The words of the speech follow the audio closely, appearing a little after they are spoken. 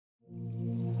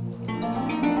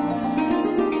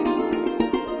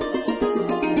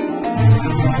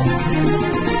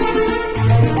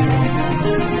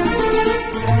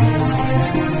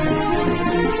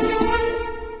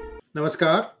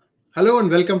Namaskar. Hello and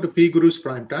welcome to P Guru's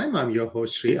Prime Time. I'm your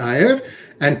host Sri Iyer,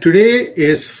 and today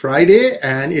is Friday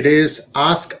and it is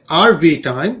Ask RV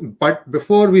time. But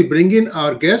before we bring in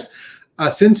our guest,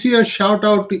 a sincere shout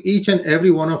out to each and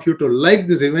every one of you to like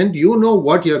this event. You know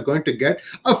what you're going to get: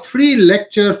 a free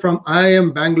lecture from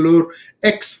IIM Bangalore,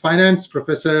 ex-finance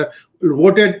professor,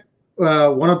 voted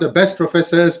one of the best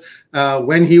professors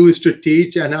when he used to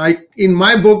teach. And in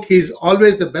my book, he's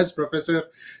always the best professor.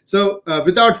 So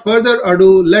without further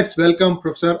ado, let's welcome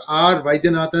Professor R.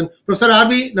 Vaidyanathan. Professor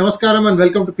R.V., Namaskaram and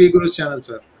welcome to P Guru's channel,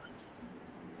 sir.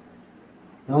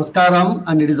 Namaskaram,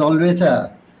 and it is always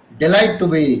a delight to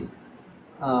be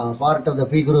part of the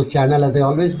P Guru's channel, as I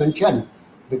always mention,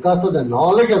 because of the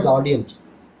knowledge of the audience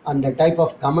and the type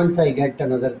of comments I get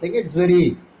and other thing. It's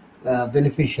very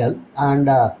beneficial, and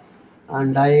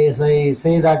I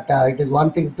say that it is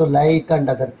one thing to like and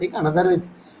other thing. Another is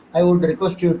I would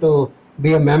request you to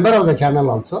be a member of the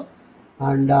channel also,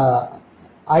 and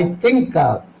I think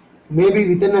maybe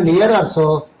within a year or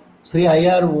so, Sri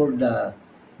Iyer would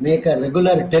make a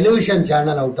regular television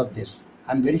channel out of this.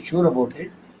 I'm very sure about it,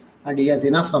 and he has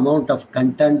enough amount of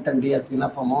content and he has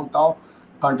enough amount of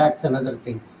contacts and other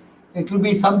thing. It will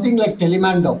be something like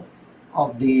Telemando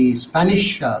of the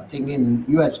Spanish thing in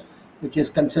US, which is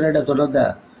considered as one of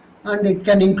the, and it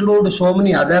can include so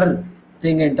many other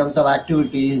thing in terms of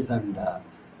activities and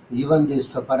even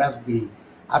this perhaps the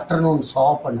afternoon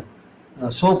soap and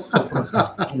soap.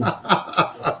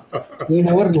 You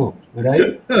never know,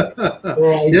 right?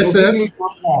 So Yes, sir.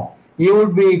 He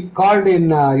would be called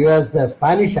in US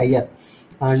Spanish Iyer,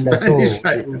 and Spanish,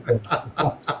 right.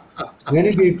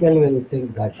 many people will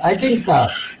think that. I think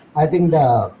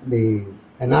the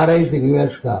NRIs in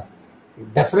US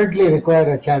definitely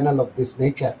require a channel of this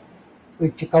nature,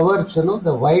 which covers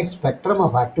the wide spectrum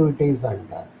of activities, and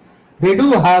they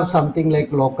do have something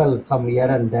like local some here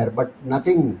and there, but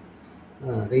nothing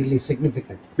really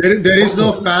significant. There is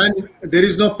no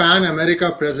pan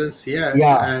America presence yet,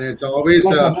 Yeah, and it's always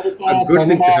plus a America, good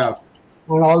thing to Canada, have.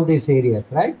 and all these areas,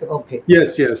 right? Okay.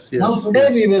 Yes, yes, Now yes, today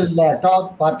yes. we will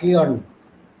talk partly on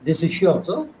this issue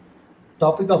also,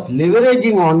 topic of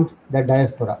leveraging on the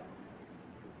diaspora.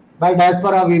 By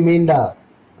diaspora we mean the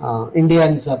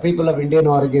Indians, people of Indian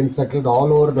origin settled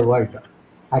all over the world.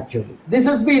 Actually, this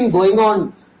has been going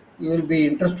on. You will be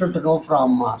interested to know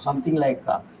from something like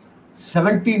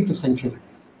 17th century,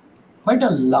 quite a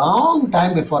long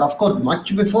time before. Of course,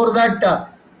 much before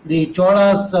that, the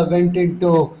Cholas went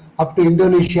into up to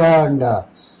Indonesia and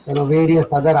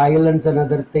various other islands and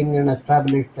other thing, and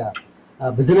established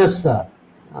business,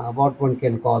 what one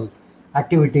can call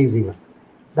activities even.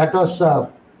 That was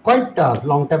quite a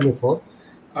long time before,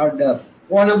 and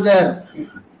one of the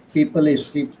people is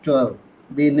seems to have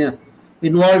been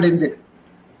involved in the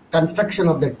construction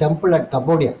of the temple at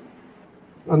Cambodia,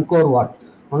 Angkor Wat,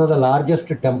 one of the largest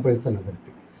temples and other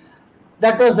thing.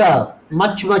 That was a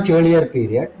much earlier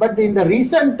period, but in the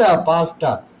recent past,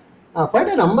 quite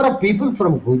a number of people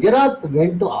from Gujarat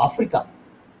went to Africa.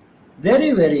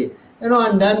 Very,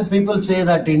 and then people say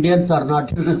that Indians are not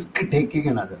risk taking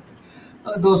another thing.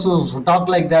 Those who talk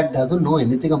like that doesn't know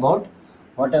anything about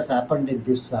what has happened in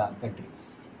this country.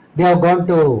 They have gone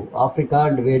to Africa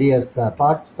and various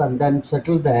parts and then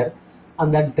settled there,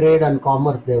 and then trade and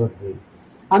commerce they were doing.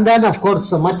 And then, of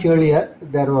course, much earlier,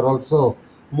 there were also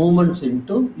movements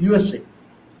into USA.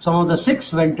 Some of the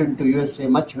Sikhs went into USA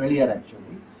much earlier,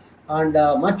 actually. And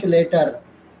much later,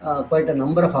 quite a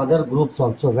number of other groups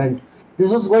also went.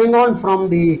 This was going on from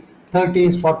the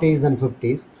 30s, 40s, and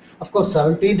 50s. Of course,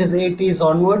 70s, 80s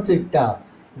onwards, it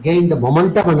gained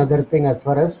momentum, another thing, as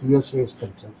far as USA is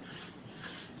concerned.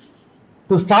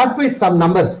 To start with some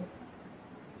numbers,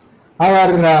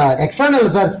 our external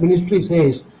affairs ministry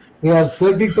says we have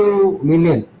 32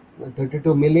 million.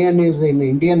 32 million is in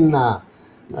Indian, I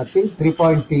think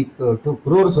 3.2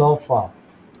 crores of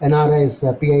NRIs,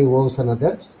 PIOs and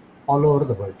others all over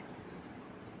the world.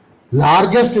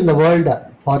 Largest in the world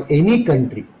for any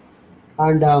country.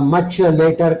 And much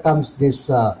later comes this,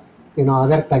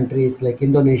 other countries like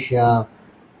Indonesia,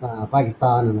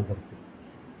 Pakistan and other things.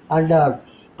 And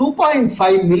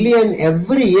 2.5 million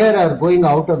every year are going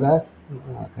out of the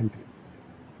country.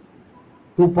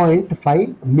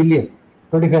 2.5 million,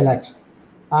 25 lakhs.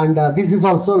 And this is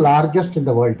also largest in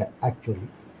the world actually.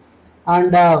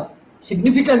 And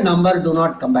significant number do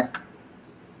not come back.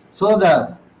 So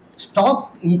the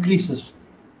stock increases.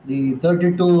 The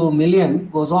 32 million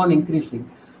goes on increasing,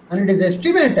 and it is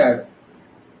estimated,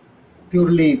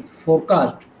 purely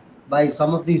forecast by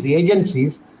some of these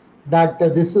agencies, that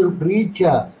this will reach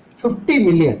 50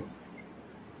 million,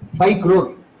 5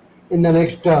 crore in the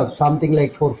next something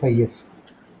like 4 5 years.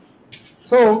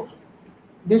 So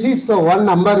this is one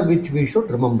number which we should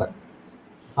remember.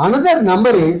 Another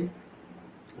number is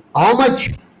how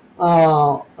much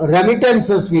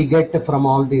remittances we get from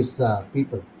all these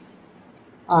people,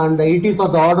 and it is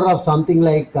of the order of something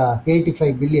like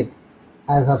 85 billion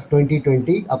as of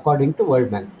 2020 according to World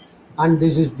Bank, and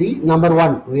this is the number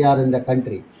one we are in the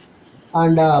country.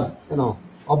 And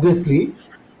obviously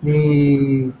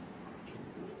the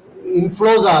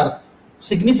inflows are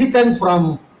significant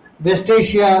from West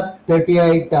Asia,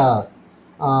 38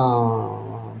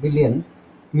 billion,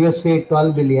 USA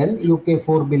 12 billion, UK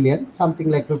 4 billion, something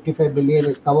like 55 billion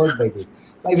is covered by this.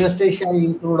 By West Asia, I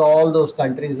include all those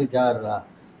countries which are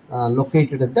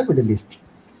located in the Middle East.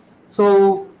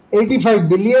 So 85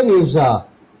 billion is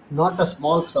not a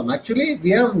small sum. Actually, we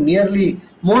have nearly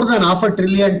more than half a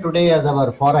trillion today as our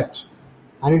forex,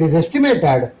 and it is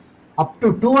estimated up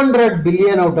to 200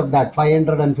 billion out of that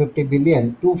 550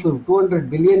 billion, 200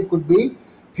 billion could be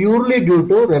purely due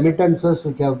to remittances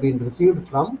which have been received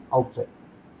from outside.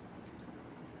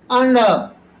 And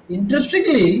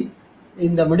interestingly,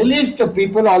 in the Middle East,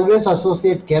 people always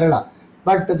associate Kerala,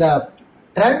 but the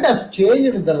trend has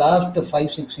changed in the last 5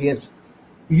 6 years.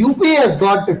 UP has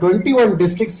got 21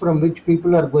 districts from which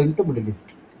people are going to Middle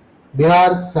East.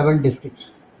 Bihar 7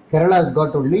 districts. Kerala has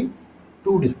got only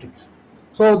 2 districts.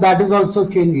 So that is also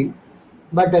changing.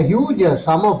 But a huge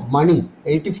sum of money,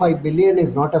 85 billion,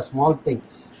 is not a small thing,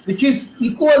 which is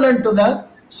equivalent to the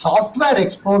software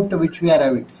export which we are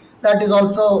having. That is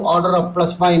also order of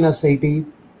plus minus 80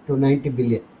 to 90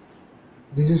 billion.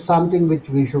 This is something which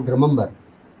we should remember.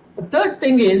 The third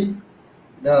thing is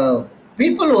the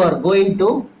people who are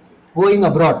going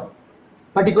abroad,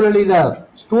 particularly the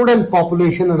student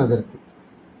population and other thing.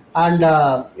 And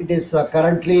it is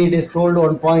currently it is told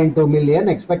 1.2 million,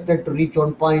 expected to reach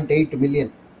 1.8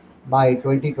 million by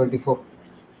 2024.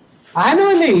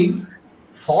 Annually,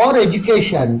 for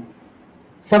education,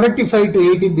 75 to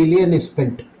 80 billion is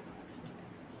spent.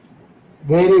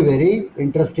 Very, very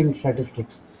interesting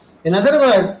statistics. In other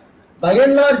words, by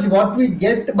and large, what we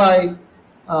get by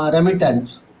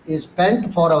remittance is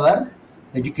spent for our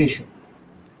education.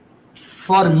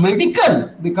 For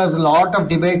medical, because a lot of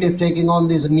debate is taking on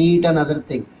this NEET and other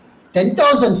thing,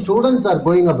 10,000 students are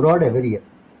going abroad every year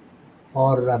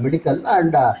for medical,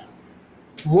 and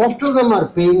most of them are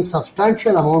paying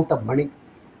substantial amount of money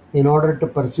in order to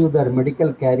pursue their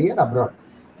medical career abroad.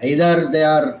 Either they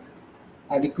are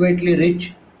adequately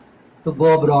rich to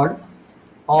go abroad,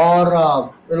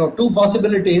 or two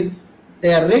possibilities: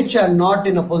 they are rich and not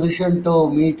in a position to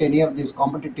meet any of these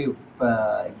competitive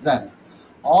exams,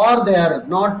 or they are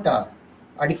not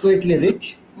adequately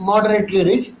rich, moderately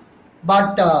rich,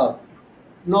 but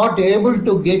not able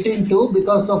to get into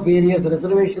because of various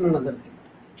reservation and other things.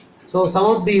 So some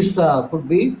of these could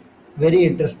be very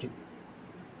interesting.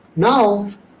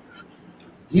 Now,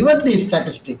 given these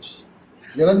statistics,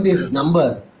 given these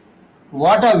numbers,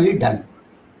 what have we done?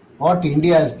 What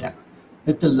India has done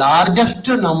with the largest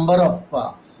number of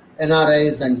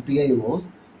NRIs and PIOs,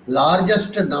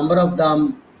 largest number of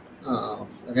them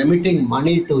remitting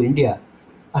money to India,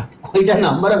 and quite a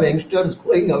number of youngsters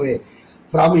going away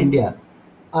from India,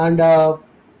 and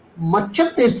much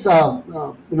of this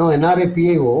NRI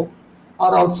PIO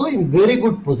are also in very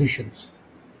good positions.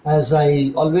 As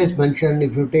I always mention,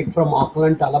 if you take from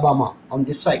Auckland, Alabama, on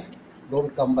this side,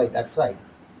 don't come by that side,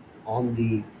 on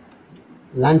the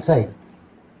land side,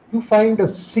 you find a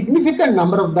significant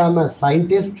number of them as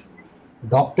scientists,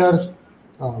 doctors,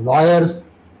 lawyers,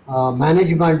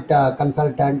 management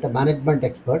consultant, management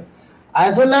expert,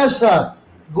 as well as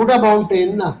good amount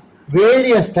in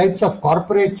various types of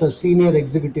corporates, senior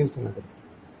executives and others.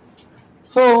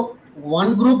 So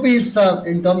one group is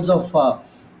in terms of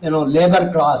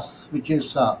labor class, which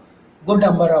is good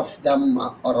number of them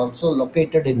are also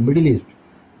located in Middle East,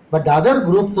 but the other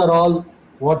groups are all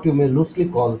what you may loosely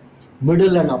call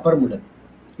middle and upper middle.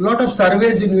 A lot of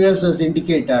surveys in US has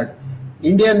indicated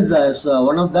Indians as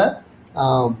one of the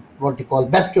what you call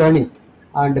best earning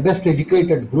and best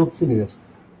educated groups in US.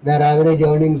 Their average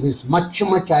earnings is much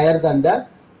higher than the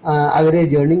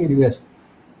average earning in US,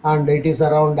 and it is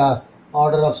around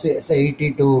order of say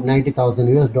 80 to 90,000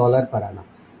 US dollar per annum,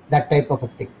 that type of a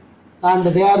thing. And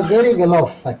they are very well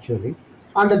off actually,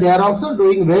 and they are also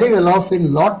doing very well off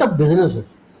in lot of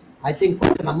businesses. I think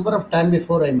quite a number of time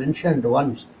before I mentioned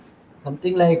once,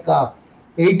 something like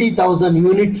 80,000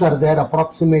 units are there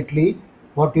approximately,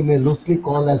 what you may loosely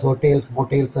call as hotels,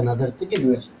 motels and other things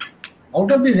in US.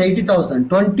 Out of these 80,000,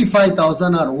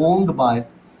 25,000 are owned by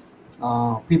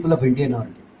people of Indian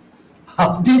origin.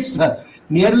 Of this,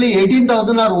 nearly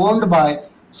 18,000 are owned by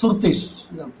Surtis,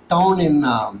 the town in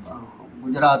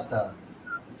Gujarat,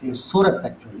 is Surat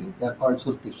actually, they are called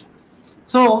Surtis.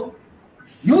 So,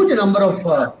 huge number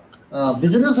of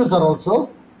businesses are also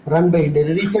run by India.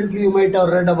 Recently, you might have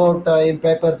read about in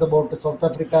papers about South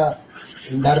Africa,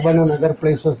 in Durban and other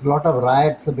places, lot of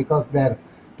riots because their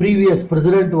previous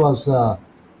president was,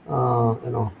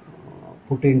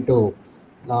 put into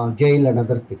jail and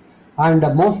other thing. And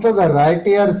most of the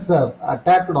rioters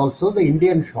attacked also the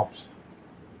Indian shops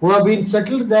who have been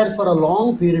settled there for a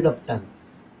long period of time.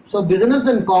 So business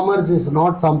and commerce is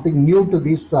not something new to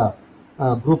these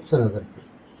groups and other things.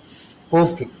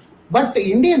 Okay. But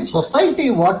Indian society,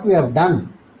 what we have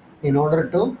done in order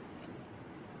to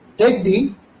take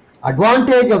the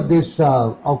advantage of this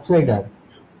outsider,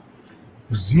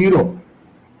 zero.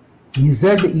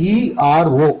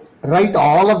 Zero. Write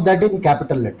all of that in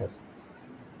capital letters.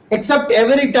 Except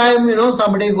every time,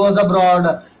 somebody goes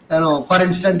abroad, for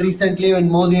instance, recently when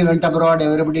Modi went abroad,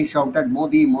 everybody shouted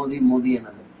Modi, Modi, Modi, and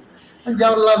other thing. And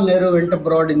Jawaharlal Nehru went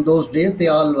abroad in those days, they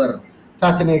all were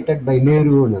fascinated by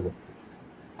Nehru and other thing.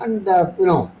 And,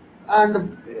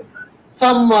 and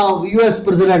some US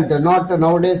president, not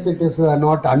nowadays it is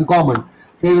not uncommon,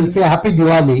 they will say Happy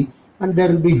Diwali, and there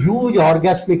will be huge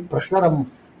orgasmic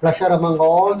pressure among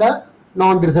all the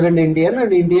non-resident Indian,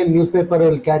 and Indian newspaper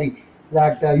will carry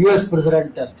that US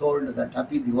president has told that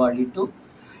Happy Diwali too.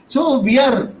 So we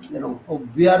are,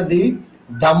 we are the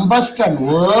dumbest and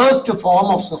worst form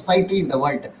of society in the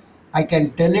world. I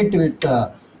can tell it with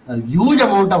a huge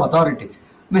amount of authority.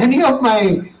 Many of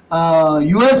my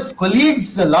US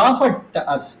colleagues laugh at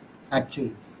us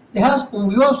actually. They ask,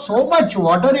 you have so much,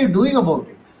 what are you doing about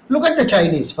it? Look at the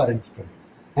Chinese, for instance.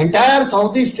 Entire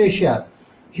Southeast Asia,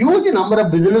 huge number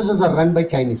of businesses are run by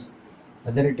Chinese.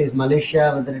 Whether it is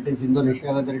Malaysia, whether it is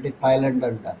Indonesia, whether it is Thailand,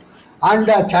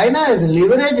 and China is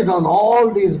leveraged on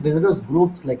all these business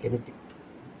groups like anything.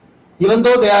 Even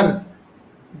though they are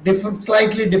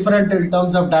slightly different in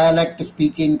terms of dialect,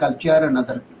 speaking, culture, and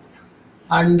other things.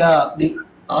 And the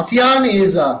ASEAN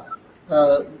is a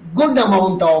good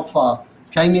amount of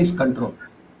Chinese control.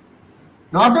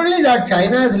 Not only that,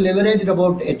 China has leveraged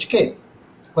about HK,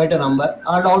 quite a number,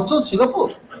 and also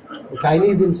Singapore. The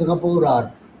Chinese in Singapore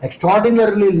are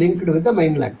extraordinarily linked with the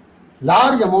mainland.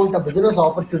 Large amount of business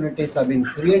opportunities have been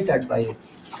created by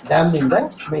them in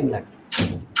the mainland.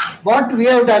 What we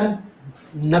have done?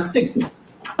 Nothing.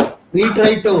 We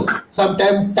try to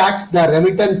sometimes tax the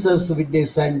remittances which they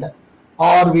send,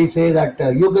 or we say that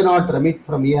you cannot remit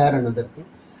from here and other thing.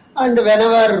 And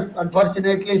whenever,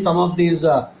 unfortunately, some of these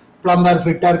plumber,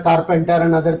 fitter, carpenter,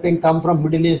 and other thing come from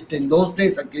Middle East, in those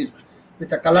days at least,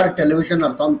 with a color television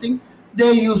or something,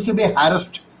 they used to be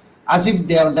harassed as if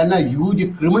they have done a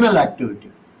huge criminal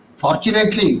activity.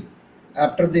 Fortunately,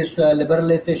 after this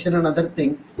liberalization and other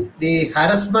thing, the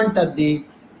harassment at the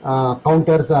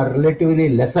counters are relatively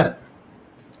lesser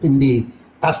in the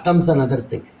customs and other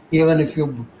thing. Even if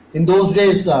you, in those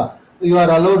days, you are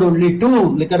allowed only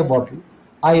 2 liquor bottles.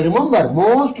 I remember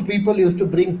most people used to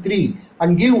bring 3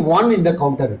 and give 1 in the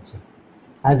counter itself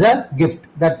as a gift.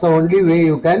 That's the only way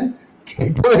you can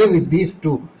get away with these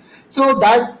 2. So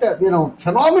that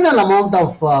phenomenal amount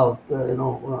of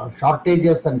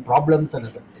shortages and problems and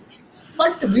other things.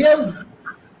 But we have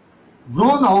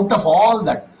grown out of all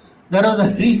that. There was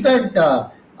a recent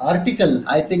article.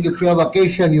 I think if you have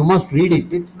occasion, you must read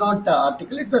it. It's not an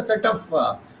article. It's a set of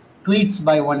tweets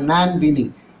by one Nan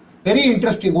Dini. Very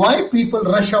interesting. Why people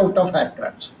rush out of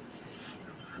aircrafts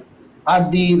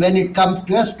when it comes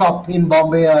to a stop in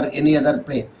Bombay or any other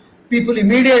place. People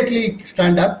immediately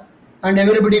stand up and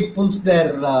everybody pulls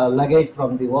their luggage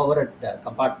from the overhead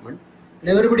compartment. And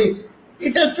everybody,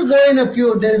 it has to go in a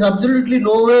queue. There is absolutely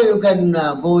no way you can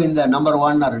go in the number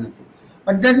 1 or anything.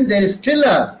 But then there is still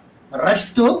a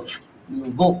rush to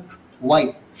go.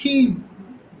 Why? She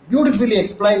beautifully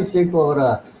explains it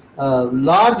over a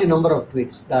large number of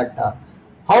tweets that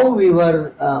how we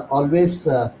were always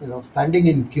standing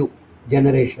in queue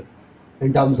generation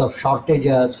in terms of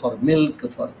shortages for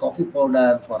milk, for coffee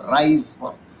powder, for rice,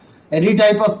 for any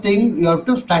type of thing you have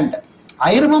to stand.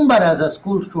 I remember as a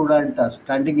school student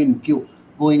standing in queue,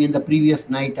 going in the previous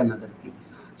night and other thing.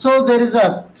 So there is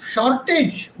a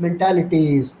shortage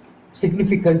mentality is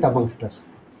significant amongst us.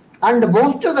 And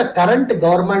most of the current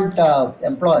government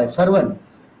employees, servants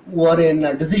who are in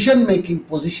decision-making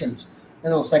positions,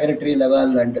 secretary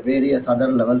level and various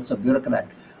other levels of bureaucrat,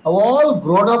 have all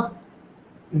grown up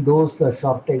in those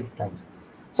shortage times.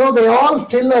 So they all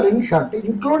still are in shortage,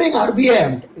 including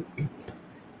RBI.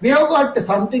 We have got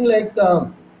something like,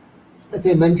 as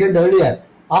I mentioned earlier,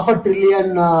 $500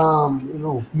 billion,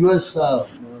 US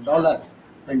dollar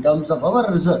in terms of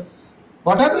our reserve.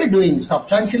 What are we doing?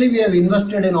 Substantially, we have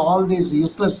invested in all these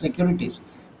useless securities,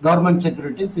 government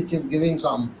securities, which is giving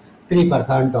some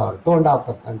 3% or 2.5%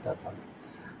 or something.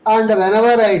 And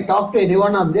whenever I talk to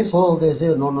anyone on this, oh, they say,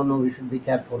 no, no, no, we should be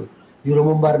careful. You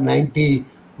remember 90,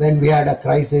 when we had a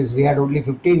crisis, we had only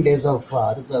 15 days of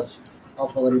reserves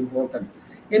of our import.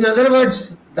 In other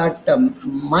words, that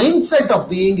mindset of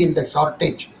being in the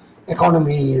shortage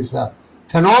economy is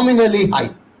phenomenally high.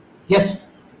 Yes.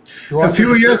 A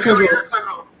few years ago,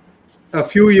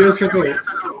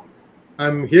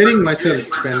 I'm hearing myself.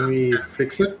 Can we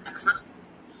fix it?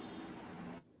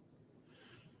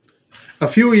 A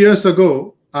few years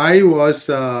ago, I was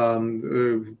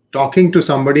talking to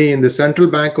somebody in the Central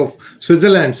Bank of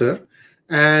Switzerland, sir,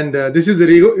 and this is the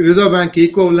Reserve Bank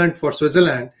equivalent for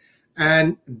Switzerland,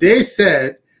 and they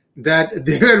said that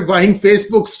they were buying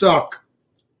Facebook stock,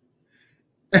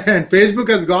 and Facebook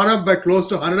has gone up by close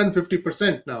to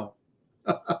 150% now.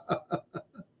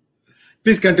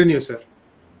 Please continue, sir.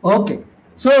 Okay.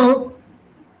 So,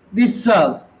 this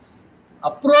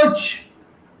approach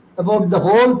about the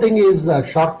whole thing is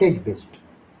shortage based.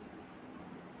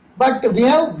 But we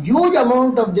have huge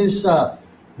amount of this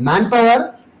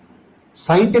manpower,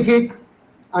 scientific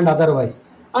and otherwise.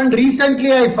 And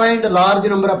recently I find a large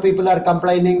number of people are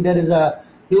complaining there is a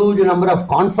huge number of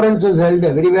conferences held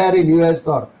everywhere in US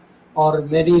or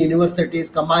many universities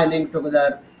combining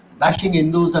together, bashing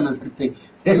Hindus and everything.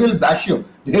 They will bash you.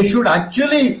 They should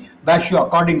actually bash you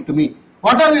according to me.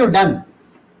 What have you done?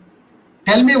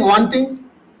 Tell me one thing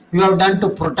you have done to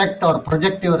protect or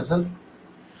project yourself.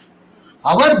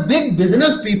 Our big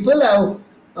business people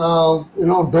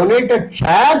have donated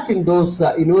chairs in those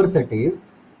universities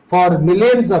for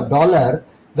millions of dollars,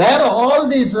 where all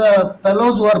these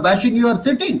fellows who are bashing you are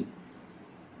sitting.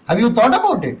 Have you thought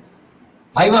about it?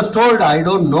 I was told, I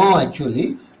don't know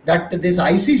actually, that this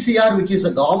ICCR, which is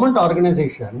a government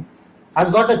organization, has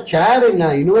got a chair in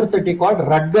a university called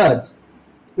Rutgers,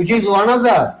 which is one of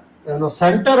the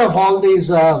center of all these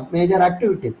major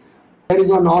activities. There is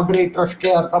one Audrey Trushke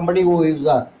or somebody who is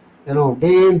day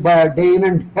in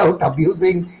and day out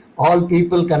abusing all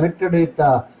people connected with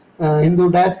Hindu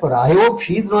diaspora. I hope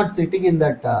she is not sitting in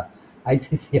that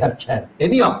ICCR chair.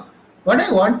 Anyhow, what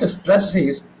I want to stress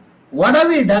is, what have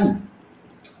we done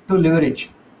to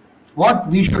leverage? What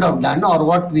we should have done or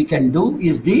what we can do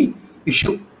is the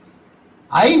issue.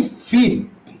 I feel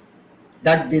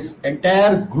that this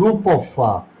entire group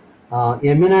of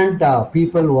eminent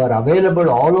people who are available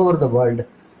all over the world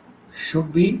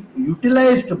should be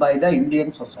utilized by the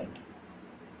Indian society.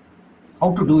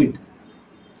 How to do it?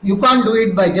 You can't do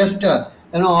it by just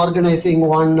organizing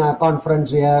one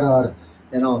conference here or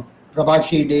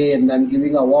Prabhashi Day and then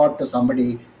giving a award to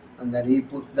somebody and then he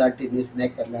puts that in his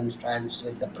neck and then stands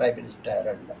with the Prime Minister,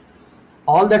 and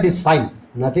all that is fine.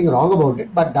 Nothing wrong about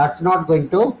it, but that's not going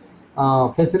to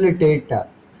facilitate.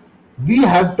 We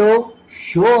have to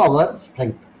show our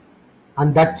strength,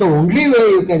 and that's the only way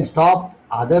you can stop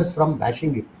others from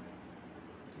bashing you.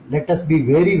 Let us be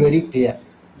very, very clear.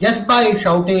 Just by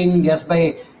shouting, just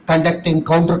by conducting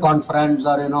counter conference,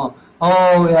 or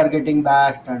oh, we are getting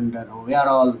bashed and we are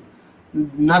all,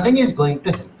 nothing is going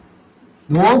to help.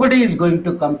 Nobody is going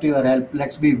to come to your help.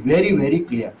 Let's be very, very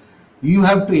clear. You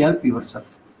have to help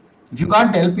yourself. If you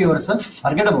can't help yourself,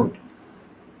 forget about it.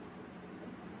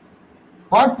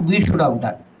 What we should have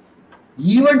done?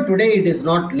 Even today it is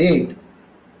not late.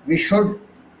 We should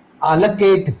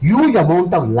allocate huge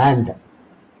amount of land.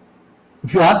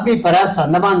 If you ask me, perhaps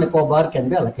Andaman Nicobar can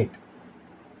be allocated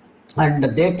and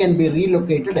they can be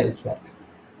relocated elsewhere.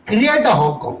 Create a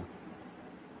Hong Kong.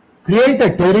 Create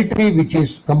a territory which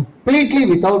is completely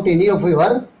without any of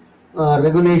your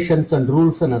regulations and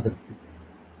rules and other things.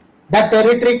 That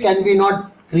territory can we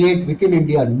not create within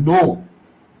India? No.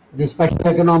 The special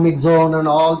economic zone and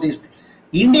all this.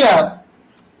 India,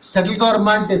 central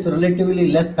government is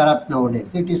relatively less corrupt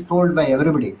nowadays. It is told by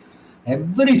everybody.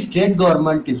 Every state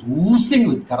government is oozing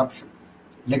with corruption.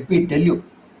 Let me tell you,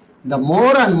 the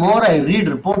more and more I read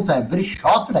reports, I am very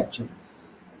shocked actually.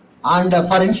 And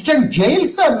for instance,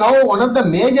 jails are now one of the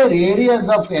major areas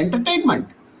of entertainment,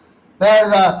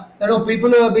 where people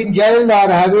who have been jailed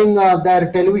are having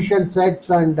their television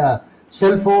sets and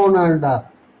cell phone, and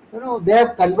they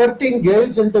are converting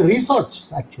jails into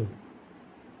resorts actually.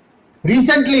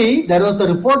 Recently, there was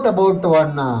a report about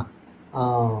one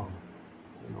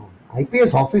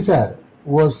IPS officer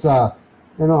who was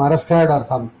arrested or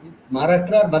something.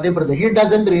 Maharashtra or Madhya Pradesh, it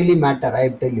doesn't really matter, I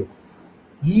tell you.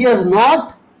 He has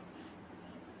not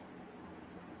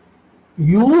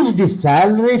used his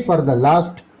salary for the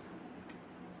last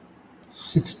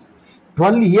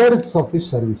 12 years of his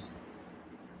service.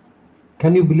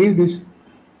 Can you believe this?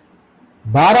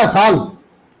 12 saal,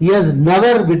 he has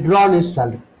never withdrawn his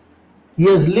salary. He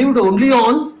has lived only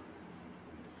on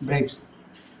breaks.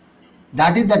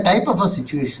 That is the type of a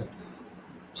situation.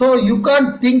 So you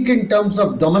can't think in terms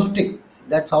of domestic.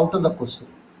 That's out of the question.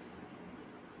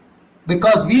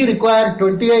 Because we require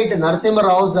 28 Narasimha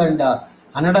Raos and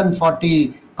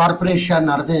 140 corporation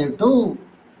to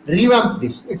revamp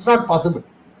this. It's not possible.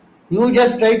 You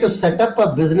just try to set up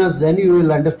a business, then you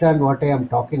will understand what I am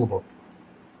talking about.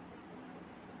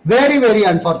 Very, very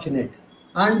unfortunate.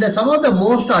 And some of the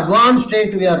most advanced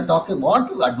state we are talking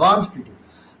about, advanced it is.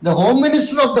 The Home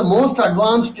Minister of the most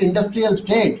advanced industrial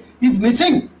state is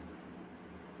missing.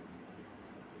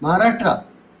 Maharashtra.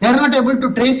 They are not able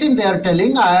to trace him, they are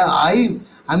telling.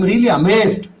 I'm really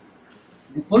amazed.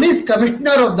 The police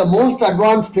commissioner of the most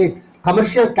advanced state,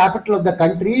 commercial capital of the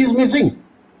country is missing.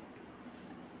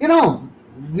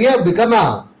 We have become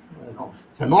a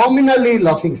phenomenally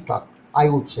laughing stock, I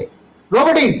would say.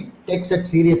 Nobody takes it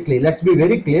seriously. Let's be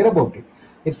very clear about it.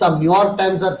 If some New York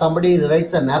Times or somebody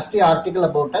writes a nasty article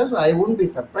about us, I wouldn't be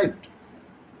surprised.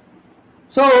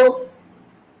 So,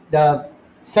 the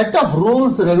set of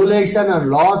rules, regulation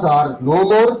and laws are no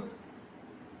more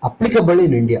applicable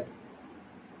in India.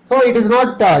 So, it is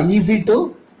not easy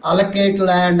to allocate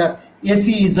land or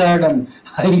SEZ. And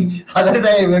other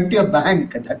day I went to a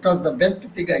bank. That was the best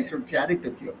thing. I should share it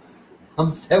with you.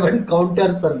 Some 7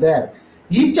 counters are there.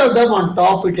 Each of them on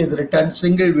top it is written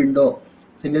single window.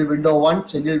 Single window 1,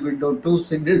 single window 2,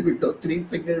 single window 3,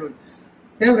 single window.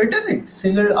 They have written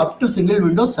it up to single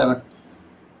window 7.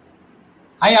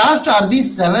 I asked, are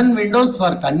these 7 windows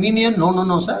for convenience?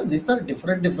 No, sir. These are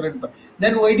different.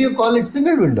 Then why do you call it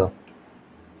single window?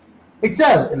 It's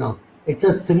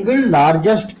a single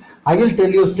largest. I will tell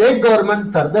you, state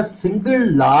governments are the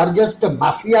single largest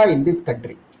mafia in this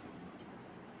country,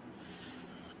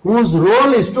 whose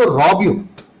role is to rob you.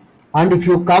 And if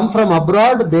you come from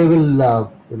abroad, they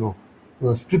will,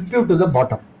 strip you to the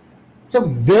bottom. It's a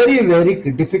very,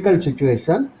 very difficult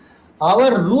situation.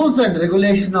 Our rules and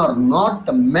regulation are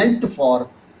not meant for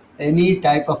any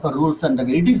type of a rules and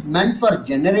regulation. It is meant for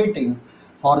generating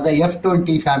for the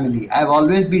F20 family. I have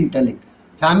always been telling,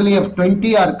 family of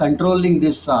 20 are controlling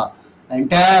this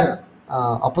entire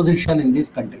opposition in this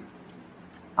country.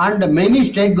 And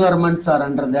many state governments are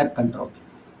under their control.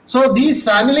 So these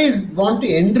families want to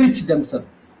enrich themselves,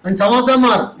 and some of them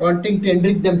are wanting to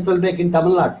enrich themselves like in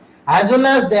Tamil Nadu, as well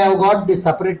as they have got the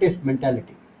separatist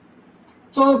mentality.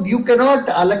 So you cannot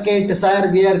allocate, sir,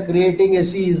 we are creating a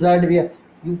SEZ,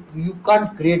 you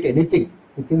can't create anything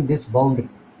within this boundary.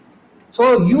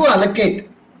 So you allocate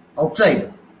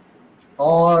outside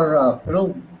or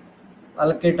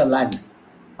allocate a land,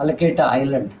 allocate an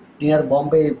island near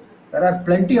Bombay. There are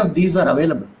plenty of these are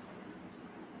available.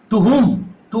 To whom?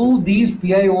 To these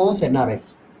PIOs,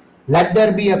 NRIs. Let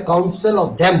there be a council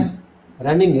of them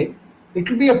running it. It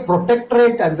will be a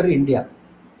protectorate under India.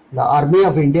 The Army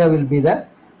of India will be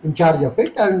in charge of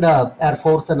it, and Air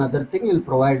Force and other thing will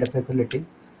provide the facilities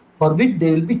for which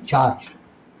they will be charged.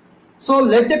 So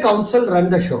let the council run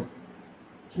the show.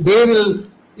 They will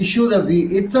issue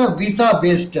it's a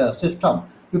visa-based system.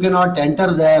 You cannot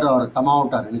enter there or come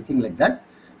out or anything like that.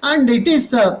 And it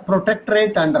is a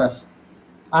protectorate under us,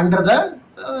 under the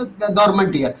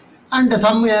government here. And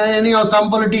some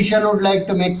politician would like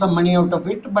to make some money out of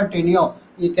it, but anyhow,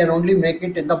 he can only make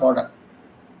it in the border.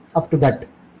 Up to that.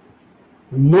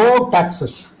 No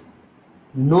taxes,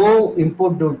 no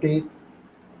import duty,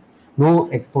 no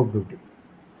export duty.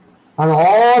 And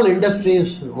all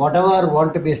industries, whatever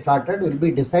want to be started, will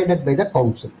be decided by the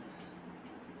council.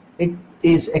 It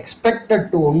is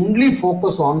expected to only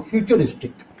focus on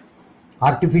futuristic,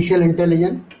 artificial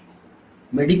intelligence,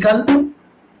 medical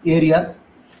area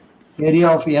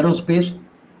of aerospace,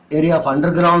 area of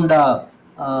underground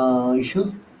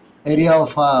issues, area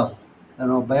of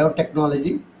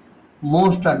biotechnology,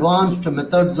 most advanced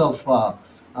methods of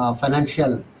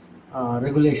financial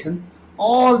regulation.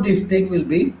 All these things will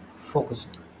be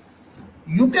focused.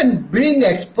 You can bring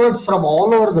experts from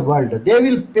all over the world. They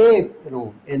will pay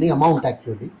any amount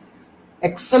actually.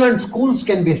 Excellent schools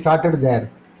can be started there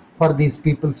for these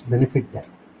people's benefit there.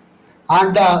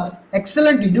 And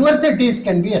excellent universities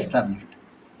can be established.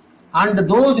 And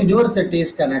those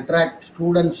universities can attract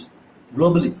students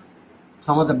globally.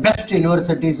 Some of the best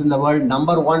universities in the world,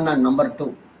 number 1 and number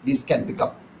 2, these can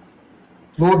become.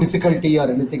 No difficulty or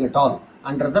anything at all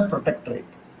under the protectorate.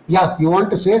 Yeah, you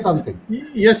want to say something?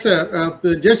 Yes, sir.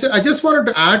 I just wanted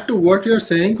to add to what you're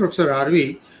saying, Professor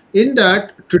RV, in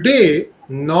that today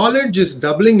knowledge is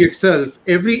doubling itself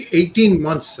every 18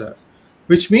 months, sir.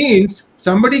 which means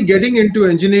somebody getting into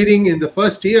engineering in the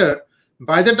first year,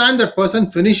 by the time that person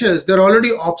finishes, they're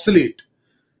already obsolete.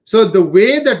 So the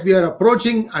way that we are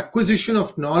approaching acquisition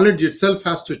of knowledge itself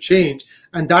has to change,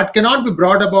 and that cannot be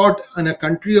brought about in a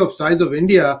country of size of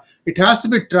India. It has to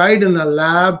be tried in a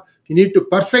lab. You need to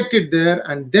perfect it there,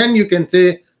 and then you can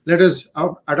say, let us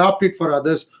adopt it for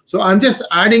others. So I'm just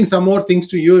adding some more things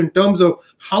to you in terms of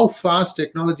how fast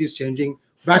technology is changing.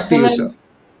 Back to you, sir. Excellence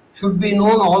should be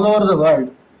known all over the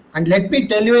world. And let me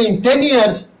tell you, in 10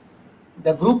 years,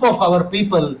 the group of our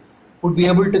people would be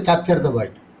able to capture the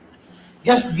world.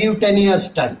 Just give 10 years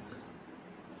time.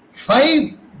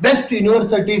 5 best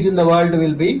universities in the world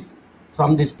will be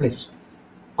from this place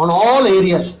on all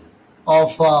areas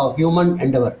of human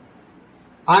endeavor.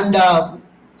 And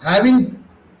having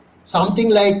something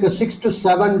like 6 to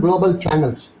 7 global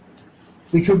channels,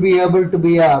 we should be able to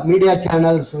be media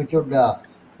channels which should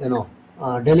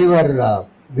deliver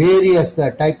various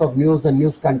type of news and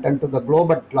news content to the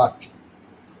globe at large.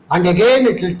 And again,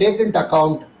 it will take into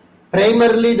account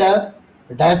primarily the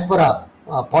diaspora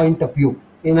point of view.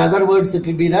 In other words, it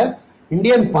will be the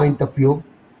Indian point of view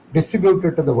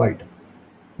distributed to the world.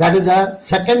 That is the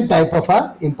second type of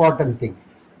important thing.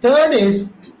 Third is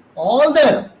all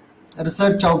their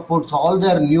research outputs, all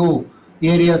their new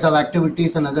areas of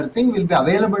activities and other things will be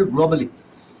available globally.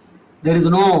 There is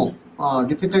no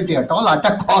difficulty at all, at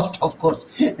a cost, of course.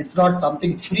 It's not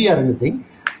something free or anything.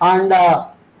 And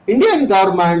Indian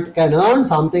government can earn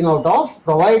something out of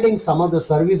providing some of the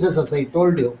services, as I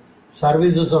told you,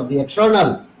 services of the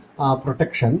external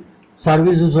protection,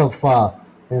 services of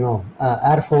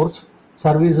Air Force,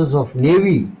 services of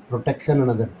Navy protection and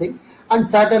other thing, and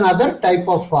certain other type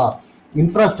of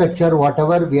infrastructure,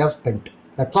 whatever we have spent.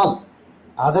 That's all.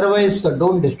 Otherwise,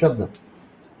 don't disturb them.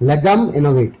 Let them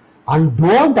innovate. And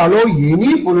don't allow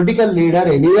any political leader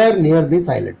anywhere near this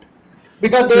island,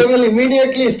 because they will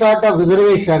immediately start a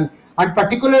reservation, and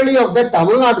particularly of the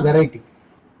Tamil Nadu variety.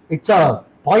 It's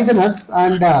poisonous,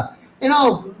 and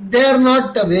they are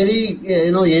not very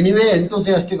anyway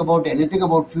enthusiastic about anything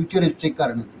about futuristic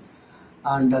or anything,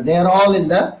 and they are all in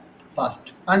the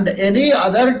past. And any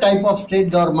other type of state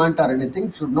government or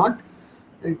anything should not.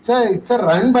 It's a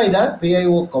run by the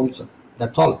PIO Council.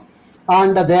 That's all,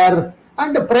 and they are.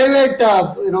 And private,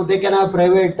 they can have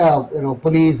private,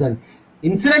 police. And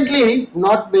incidentally,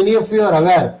 not many of you are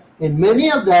aware, in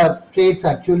many of the states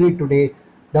actually today,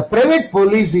 the private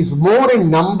police is more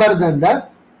in number than the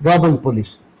government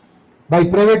police. By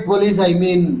private police, I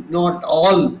mean not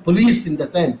all police in the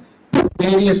sense,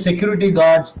 various security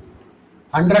guards,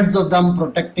 hundreds of them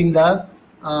protecting the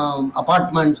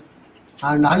apartments,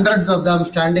 and hundreds of them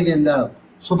standing in the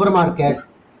supermarket.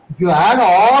 If you add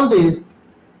all these,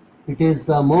 it is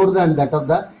more than that of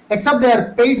the, except they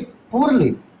are paid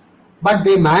poorly, but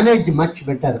they manage much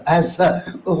better. As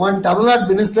one Tamil Nadu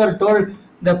minister told,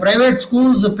 the private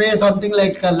schools pay something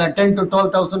like 10 to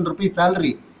 12,000 rupees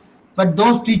salary, but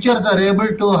those teachers are able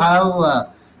to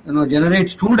have, generate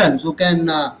students who can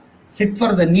sit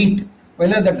for the NEET,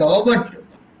 while the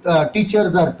government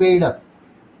teachers are paid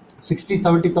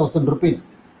 60-70,000 rupees,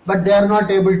 but they are not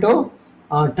able to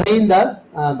train the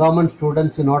government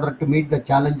students in order to meet the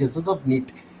challenges of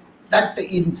NEET. That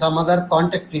in some other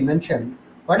context we mentioned.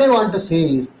 What I want to say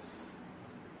is,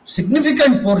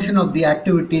 significant portion of the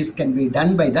activities can be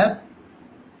done by the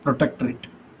protectorate.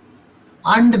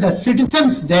 And the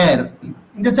citizens there,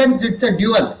 in the sense it's a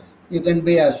dual. You can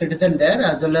be a citizen there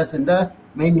as well as in the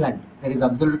mainland. There is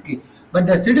absolutely. But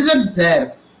the citizens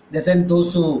there, they send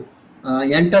those who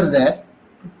enter there,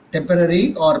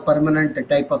 temporary or permanent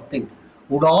type of thing,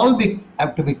 would all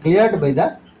have to be cleared by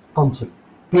the council,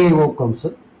 PIO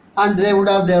council, and they would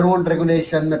have their own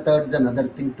regulation methods and other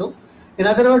thing too. In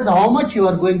other words, how much you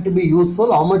are going to be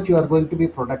useful, how much you are going to be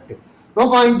productive. No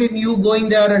point in you going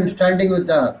there and standing with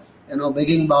a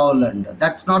begging bowl, and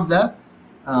that's not the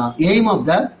aim of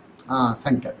the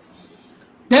center.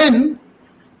 Then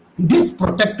this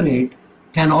protectorate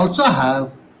can also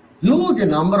have huge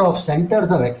number of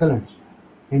centers of excellence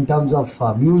in terms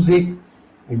of music,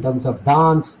 in terms of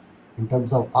dance, in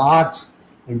terms of arts,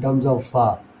 in terms of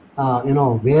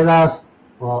Vedas,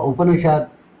 Upanishad,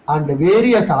 and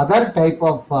various other type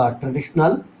of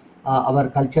traditional our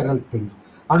cultural things,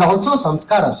 and also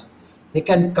samskaras. They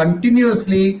can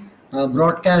continuously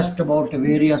broadcast about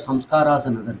various samskaras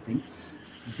and other things.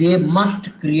 They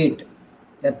must create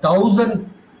 $1,000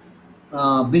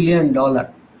 billion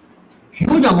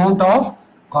huge amount of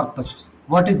corpus.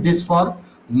 What is this for?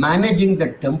 Managing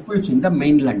the temples in the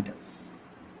mainland.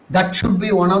 That should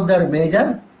be one of their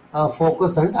major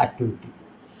focus and activity.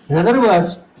 In other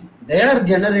words, they are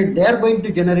going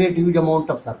to generate huge amount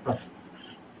of surplus.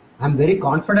 I'm very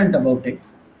confident about it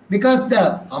because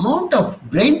the amount of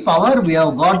brain power we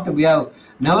have got, we have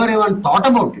never even thought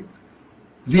about it.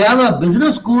 We have a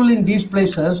business school in these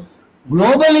places.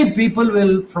 Globally, people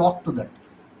will flock to that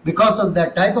because of the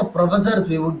type of professors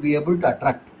we would be able to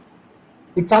attract.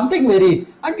 It's something very,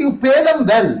 and you pay them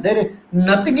well.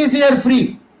 Nothing is here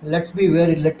free. Let me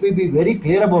be very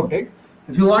clear about it.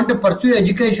 If you want to pursue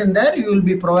education there, you will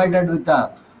be provided with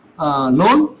a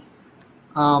loan,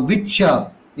 which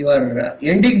your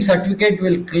ending certificate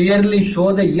will clearly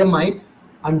show the EMI,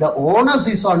 and the onus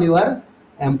is on your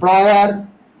employer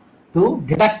to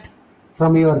deduct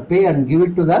from your pay and give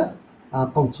it to the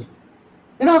council.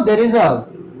 There is a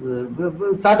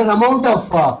certain amount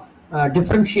of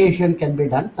differentiation can be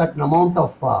done, certain amount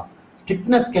of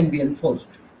strictness can be enforced,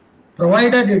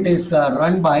 provided it is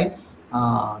run by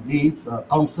the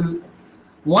council.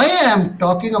 Why I am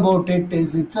talking about it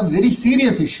is it's a very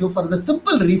serious issue for the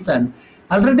simple reason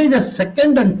already the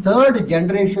second and third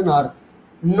generation are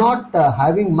not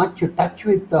having much touch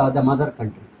with the mother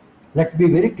country. Let's be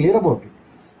very clear about it.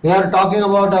 We are talking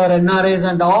about our NRAs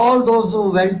and all those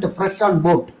who went fresh on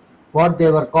boat, what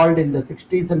they were called in the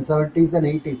 60s and 70s and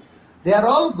 80s. They are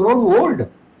all grown old.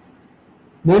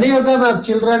 Many of them have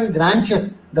children,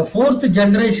 grandchildren. The fourth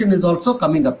generation is also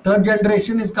coming up. Third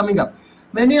generation is coming up.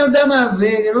 Many of them have,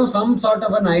 some sort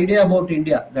of an idea about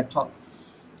India. That's all.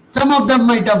 Some of them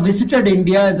might have visited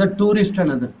India as a tourist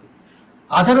and other thing.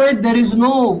 Otherwise, there is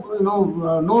no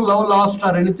love lost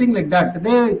or anything like that.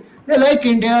 They like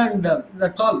India and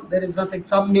that's all. There is nothing.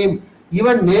 Some name,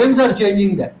 even names are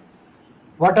changing there.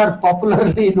 What are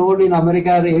popularly known in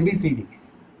America are ABCD.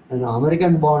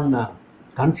 American-born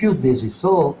confused this is.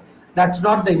 So that's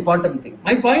not the important thing.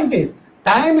 My point is,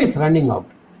 time is running out.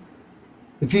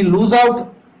 If you lose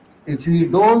out, if you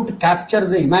don't capture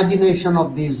the imagination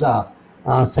of these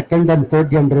second and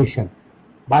third generation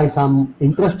by some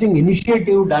interesting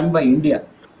initiative done by India,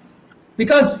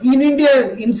 because in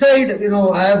India, inside,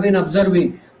 I have been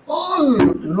observing all,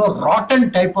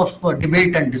 rotten type of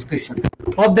debate and discussion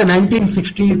of the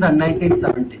 1960s and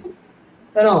 1970s.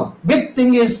 Big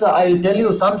thing is, I'll tell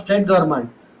you, some state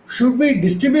government should we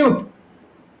distribute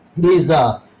these,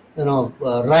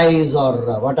 rice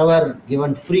or whatever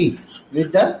given free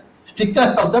with the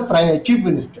sticker of the chief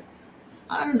minister.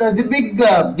 And there's a big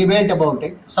debate about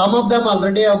it. Some of them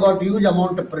already have got huge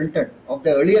amount printed of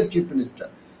the earlier chief minister.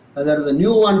 Whether the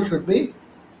new one should be,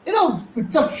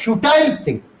 it's a futile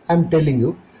thing, I'm telling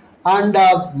you. And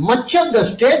much of the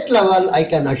state level, I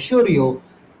can assure you,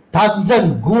 thugs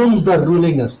and goons are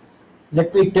ruling us.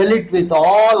 Let me tell it with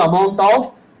all amount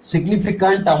of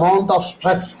significant amount of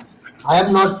stress. I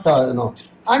am not,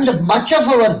 and much of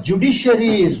our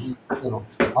judiciary is,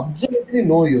 absolutely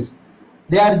no use.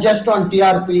 They are just on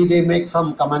TRP, they make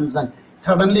some comments and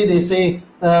suddenly they say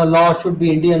law should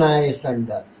be Indianized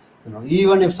and,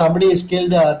 even if somebody is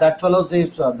killed, that fellow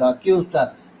says the accused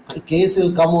case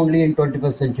will come only in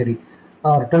 21st century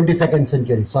or 22nd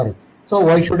century, sorry. So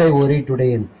why should I worry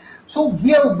today? So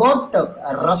we have got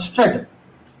rusted.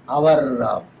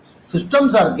 Our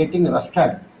systems are getting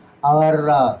rusted.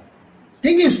 Our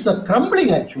thing is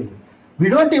crumbling actually. We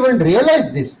don't even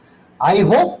realize this. I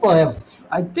hope,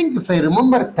 I think if I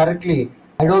remember correctly,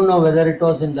 I don't know whether it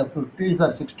was in the 50s or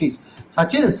 60s,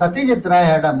 Satyajit Ray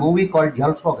had a movie called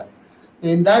Jalsogar.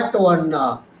 In that one,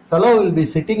 fellow will be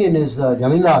sitting in his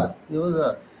jamindar. He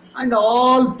was, and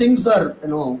all things are,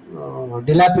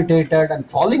 dilapidated and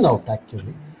falling out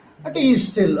actually. But he is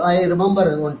still, I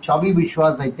remember when Chavi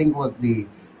Bishwas, I think, was the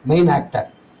main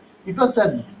actor. It was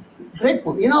a great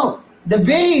movie. The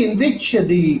way in which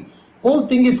the whole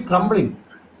thing is crumbling,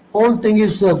 whole thing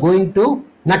is going to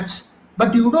nuts.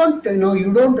 But you don't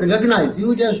recognize.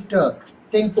 You just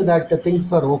think that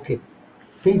things are okay.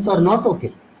 Things are not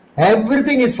okay.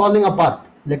 Everything is falling apart.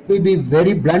 Let me be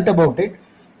very blunt about it.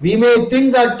 We may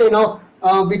think that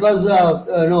because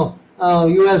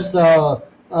U.S.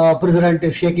 President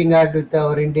is shaking hand with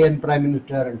our Indian Prime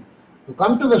Minister, and you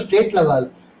come to the state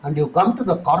level and you come to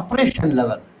the corporation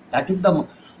level. That is the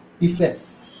if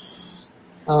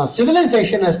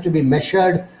civilization has to be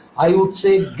measured. I would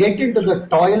say get into the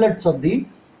toilets of the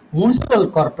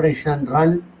municipal corporation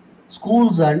run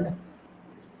schools and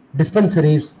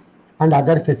dispensaries and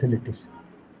other facilities.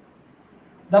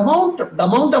 The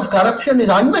amount of corruption is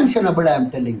unmentionable, I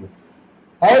am telling you.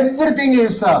 Everything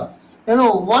is,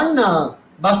 one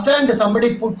bus stand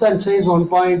somebody puts and says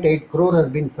 1.8 crore has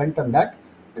been spent on that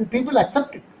and people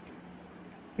accept it.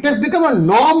 It has become a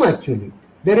norm actually.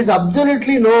 There is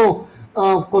absolutely no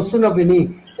question of any,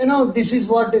 this is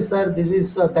what is, sir, this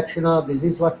is Dakshina, this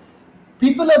is what.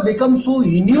 People have become so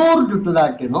inured to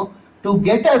that, to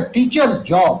get a teacher's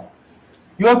job.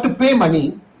 You have to pay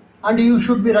money and you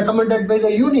should be recommended by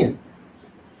the union.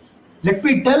 Let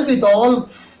me tell with all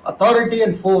authority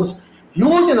and force,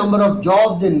 huge number of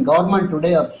jobs in government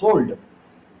today are sold,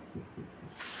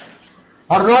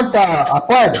 are not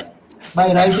acquired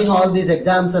by writing all these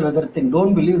exams and other things.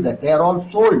 Don't believe that. They are all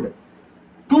sold.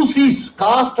 Two C's,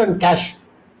 caste and cash,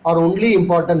 are only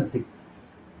important thing.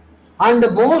 And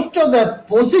most of the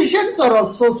positions are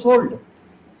also sold,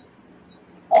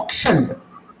 auctioned.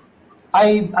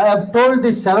 I have told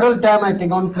this several times. I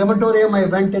think on crematorium I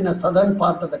went in a southern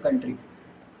part of the country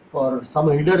for some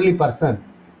elderly person,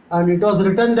 and it was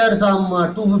written there some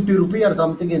 250 rupee or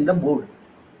something in the board.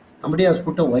 Somebody has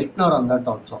put a whitener on that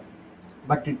also,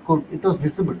 but it was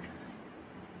visible.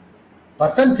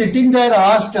 Person sitting there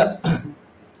asked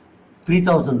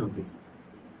 3,000 rupees.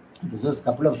 This was a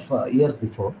couple of years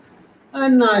before,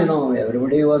 and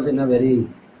everybody was in a very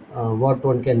what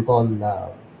one can call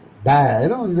bad,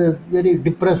 very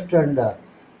depressed, and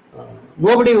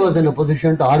nobody was in a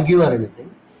position to argue or anything.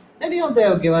 Anyhow, they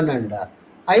have given, and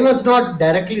I was not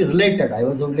directly related. I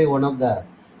was only one of the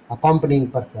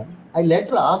accompanying person. I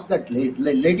later asked that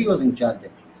lady was in charge.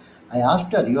 I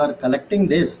asked her, "You are collecting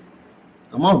this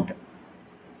amount,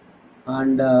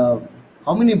 and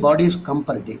how many bodies come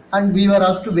per day?" And we were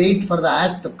asked to wait for the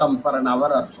act to come for an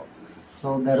hour or so.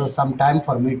 So there was some time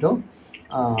for me to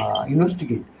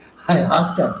investigate. I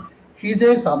asked her. She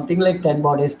says something like 10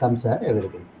 bodies comes here every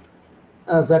day.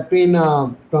 That means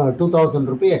 2,000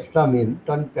 rupee extra mean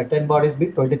 10 bodies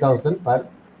mean 20,000 per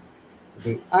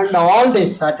day. And all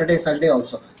days, Saturday, Sunday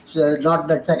also. So not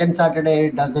that second Saturday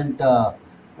doesn't,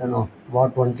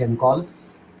 what one can call,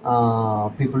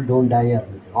 people don't die or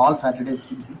anything. All Saturdays,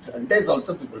 Sundays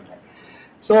also people die.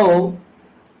 So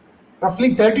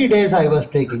roughly 30 days I was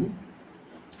taking,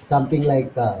 something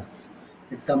like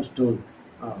it comes to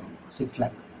 6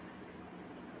 lakh.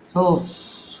 So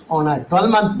on a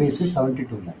 12-month basis,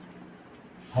 72 lakh.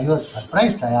 I was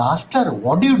surprised. I asked her,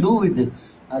 "What do you do with it?"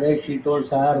 She told,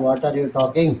 "Sir, what are you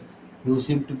talking? You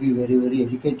seem to be very, very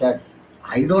educated.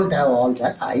 I don't have all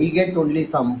that. I get only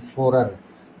some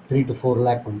 3 to 4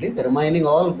 lakh only. The remaining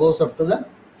all goes up to the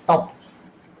top.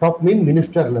 Top means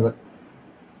minister level."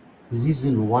 This is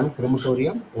in one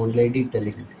crematorium, one lady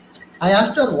telling me. I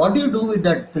asked her, "What do you do with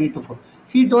that 3 to 4?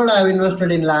 She told, "I have invested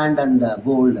in land and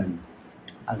gold and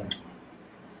other."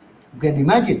 You can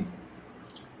imagine.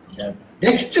 The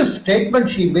next statement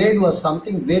she made was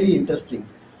something very interesting.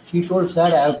 She told, "Sir,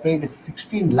 I have paid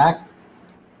 16 lakh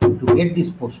to get this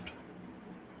post.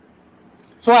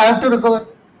 So I have to recover."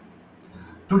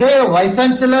 Today, a vice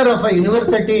chancellor of a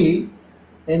university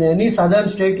in any southern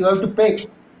state, you have to pay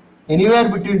anywhere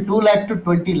between 2 lakh to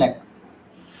 20 lakh.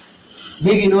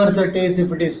 Big universities, if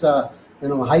it is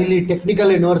highly technical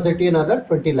university, another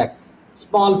 20 lakh.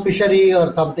 Small fishery or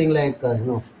something like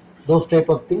those type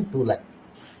of thing, 2 lakh.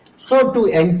 So to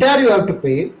enter you have to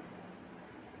pay.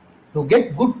 To get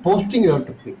good posting you have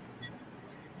to pay.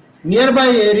 Nearby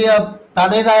area,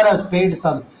 Tanedar has paid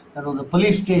some. The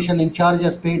police station in charge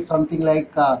has paid something like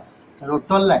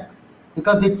 12 lakh,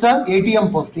 because it's a ATM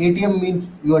post. ATM means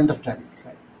you understand.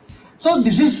 Right? So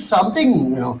this is something,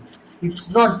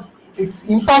 it's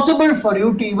impossible for you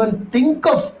to even think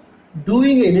of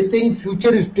doing anything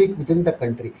futuristic within the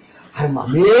country. I'm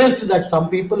amazed that some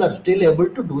people are still able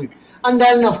to do it. And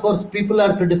then, of course, people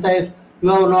are criticized. You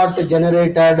have not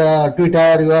generated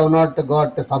Twitter. You have not got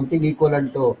something equivalent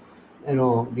to,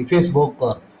 the Facebook.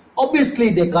 Obviously,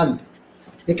 they can't.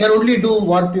 They can only do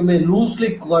what you may loosely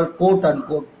call, quote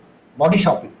unquote, body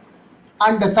shopping,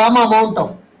 and some amount of.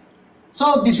 So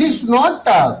this is not.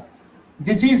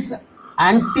 This is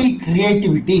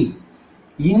anti-creativity.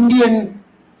 Indian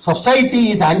society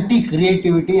is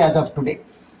anti-creativity as of today.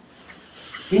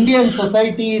 Indian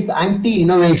society is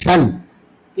anti-innovation.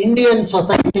 Indian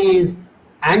society is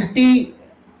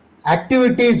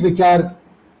anti-activities which are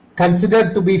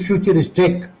considered to be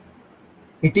futuristic.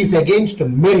 It is against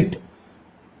merit.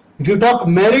 If you talk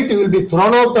merit, you will be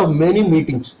thrown out of many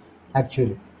meetings,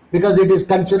 actually, because it is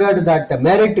considered that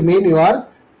merit means you are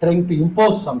trying to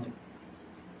impose something.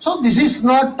 So this is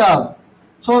not,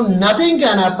 so nothing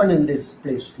can happen in this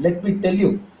place. Let me tell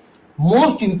you,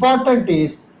 most important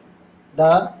is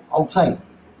the outside,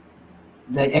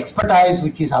 the expertise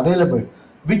which is available,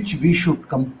 which we should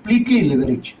completely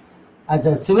leverage. As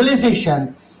a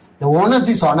civilization, the onus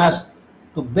is on us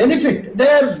to benefit. They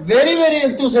are very, very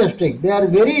enthusiastic. They are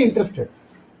very interested.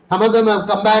 Some of them have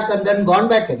come back and then gone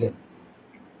back again.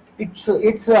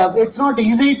 It's not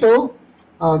easy to.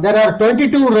 There are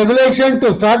 22 regulations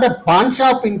to start a pawn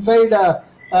shop inside a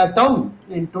town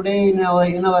today in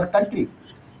our country.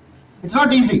 It's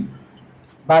not easy,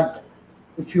 but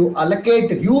if you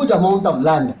allocate a huge amount of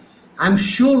land, I'm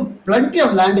sure plenty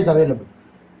of land is available.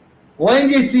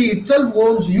 ONGC itself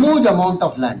owns huge amount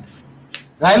of land.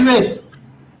 Railways,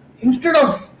 instead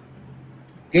of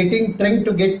trying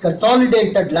to get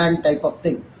consolidated land type of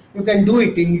thing, you can do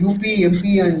it in UP,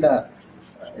 MP, and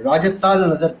Rajasthan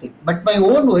and other thing. But my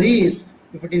own worry is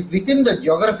if it is within the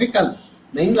geographical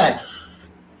mainland,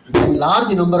 then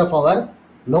large number of our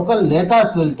local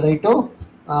netas will try to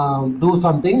do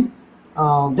something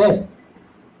there.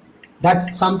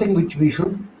 That's something which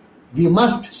we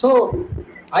must. So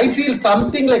I feel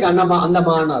something like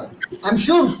Andaman, or I'm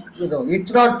sure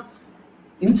it's not.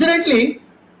 Incidentally,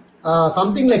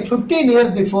 something like 15 years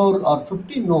before, or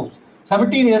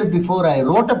 17 years before, I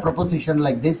wrote a proposition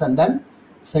like this and then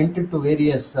sent it to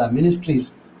various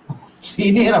ministries.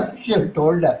 Senior official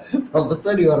told,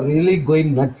 Professor, you are really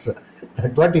going nuts.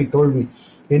 That's what he told me.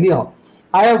 Anyhow,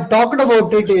 I have talked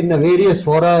about it in various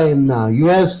fora in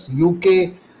US,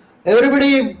 UK.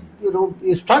 Everybody,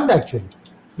 is stunned actually.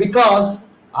 Because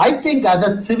I think as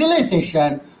a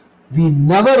civilization, we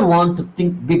never want to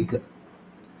think big.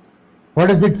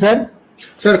 What is it, sir?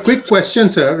 Sir, quick question,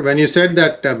 sir. When you said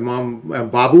that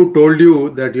Babu told you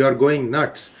that you are going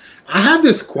nuts, I have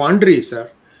this quandary,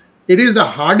 sir. It is the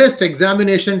hardest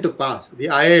examination to pass, the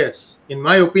IAS. In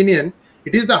my opinion,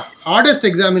 it is the hardest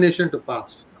examination to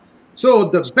pass. So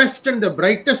the best and the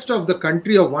brightest of the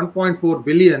country of 1.4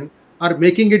 billion are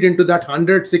making it into that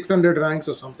 100, 600 ranks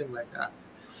or something like that.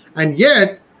 And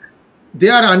yet, they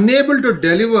are unable to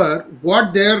deliver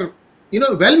what their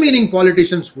well-meaning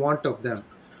politicians want of them.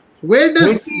 Where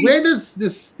does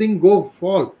this thing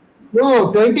fall?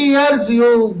 No, 20 years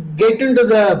you get into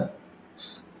the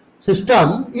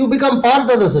system, you become part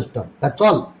of the system. That's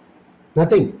all.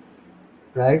 Nothing.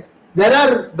 Right? There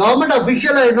are government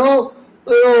officials I know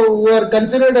who are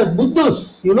considered as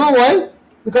Buddhas. You know why?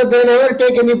 Because they never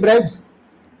take any bribes.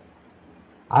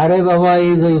 Are Baba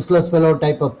is a useless fellow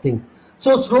type of thing.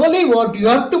 So slowly what you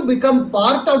have to become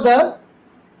part of the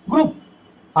group.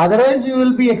 Otherwise you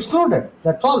will be excluded.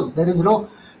 That's all. There is no...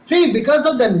 See, because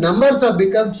of the numbers have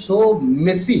become so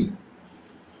messy.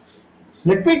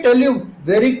 Let me tell you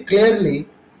very clearly,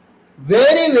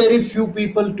 very, very few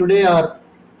people today are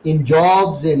in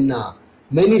jobs in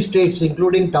many states,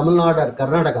 including Tamil Nadu or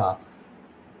Karnataka,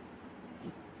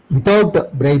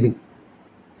 without bribing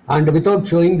and without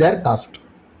showing their caste.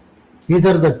 These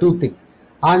are the two things.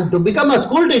 And to become a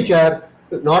school teacher,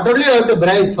 not only you have to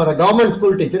bribe, for a government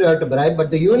school teacher you have to bribe, but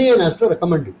the union has to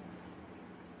recommend you.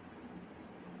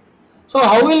 So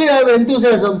how will you have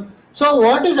enthusiasm? So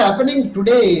what is happening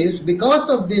today is, because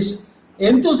of this,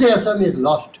 enthusiasm is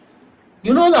lost.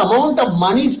 You know the amount of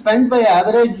money spent by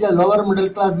average lower middle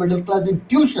class in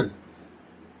tuition.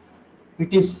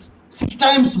 It is 6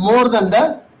 times more than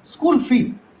the school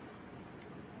fee.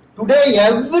 Today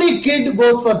every kid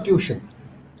goes for tuition.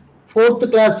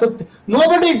 4th class, 5th.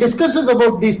 Nobody discusses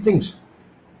about these things.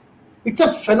 It's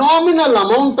a phenomenal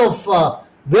amount of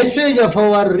wastage of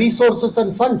our resources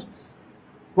and funds.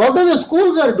 What are the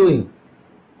schools are doing?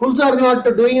 Schools are not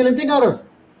doing anything, or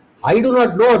I do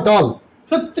not know at all.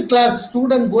 5th class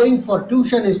student going for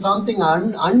tuition is something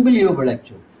unbelievable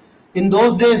actually. In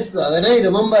those days, when I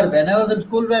remember, when I was in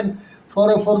school, when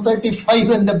 4 or 4:35,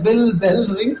 when the bell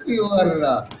rings,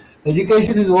 your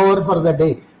education is over for the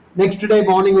day. Next day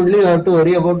morning only you have to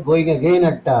worry about going again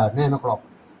at 9 o'clock.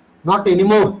 Not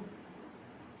anymore.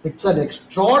 It's an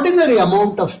extraordinary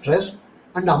amount of stress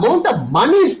and amount of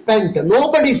money spent.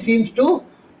 Nobody seems to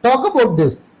talk about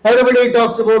this. Everybody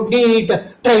talks about NEET,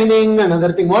 training and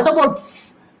other thing. What about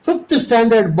 5th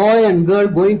standard boy and girl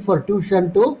going for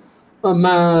tuition to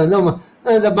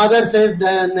the mother says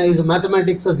then his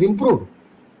mathematics has improved.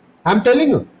 I'm telling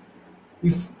you,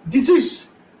 if this is,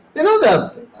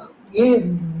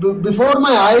 before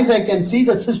my eyes I can see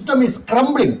the system is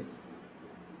crumbling.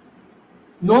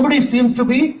 Nobody seems to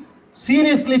be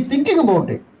seriously thinking about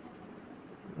it.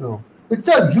 No. It's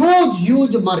a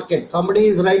huge market. Somebody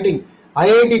is writing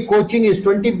IIT coaching is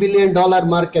 $20 billion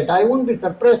market. I won't be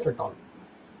surprised at all.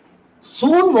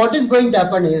 Soon what is going to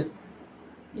happen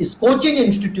is coaching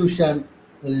institution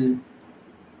will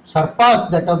surpass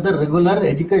that of the regular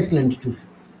educational institution.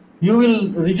 You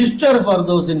will register for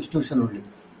those institutions only,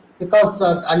 because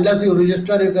unless you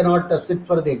register you cannot sit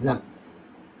for the exam.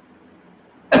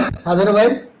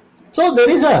 Otherwise, so there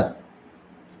is a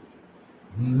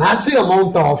massive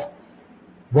amount of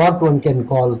what one can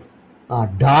call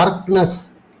darkness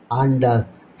and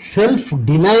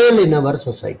self-denial in our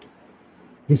society.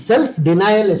 The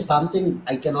self-denial is something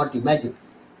I cannot imagine.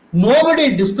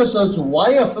 Nobody discusses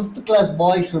why a 5th class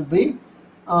boy should be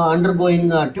undergoing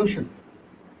tuition.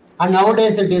 And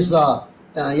nowadays it is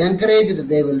encouraged,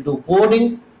 they will do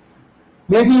coding.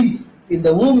 Maybe in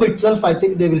the womb itself, I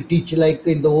think they will teach, like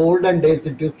in the olden days,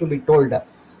 it used to be told,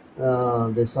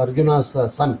 this Arjuna's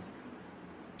son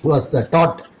was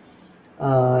taught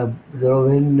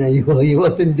when he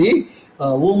was in the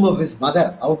womb of his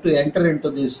mother, how to enter into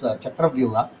this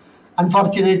Chakravyuha.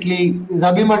 Unfortunately, his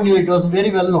Abhimanyu, it was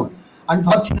very well known.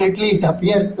 Unfortunately, it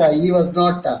appears he was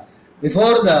not,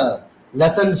 before the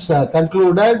lessons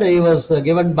concluded, he was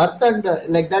given birth, and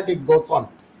like that it goes on.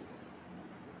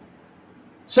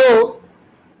 So,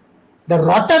 the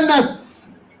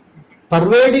rottenness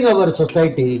pervading our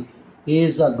society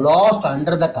is glossed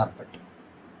under the carpet.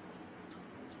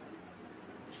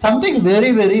 Something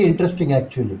very, very interesting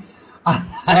actually.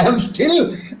 I am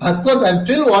still, of course, I'm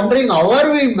still wondering how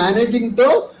are we managing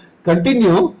to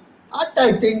continue. That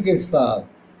I think is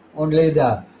only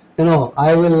the,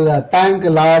 I will thank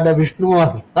Lord Vishnu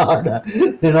or Lord,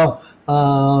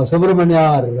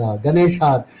 Subramanya or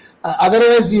Ganesha.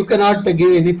 Otherwise, you cannot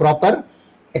give any proper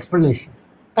explanation.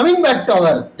 Coming back to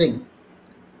our thing,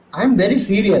 I am very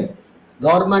serious.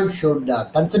 Government should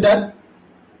consider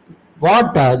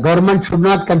what government should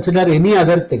not consider any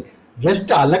other thing. Just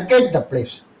allocate the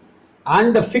place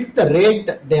and fix the rate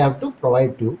they have to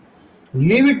provide you.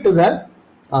 Leave it to the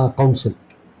council.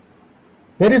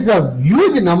 There is a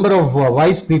huge number of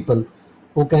wise people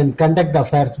who can conduct the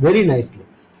affairs very nicely.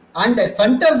 And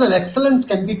centers of excellence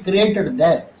can be created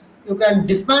there. You can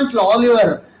dismantle all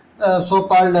your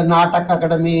so-called Natak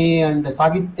Academy and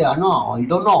Sagitya. No, you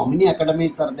don't know how many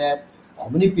academies are there, how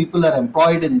many people are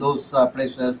employed in those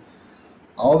places.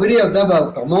 How many of them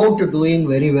have come out doing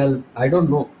very well, I don't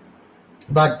know.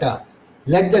 But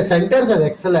let the centers of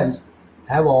excellence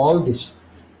have all this.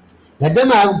 Let them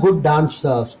have good dance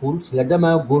schools. Let them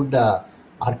have good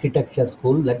architecture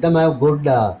school. Let them have good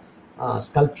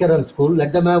sculptural school.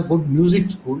 Let them have good music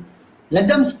school. Let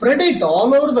them spread it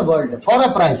all over the world for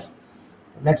a price.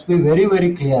 Let's be very,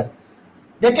 very clear.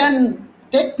 They can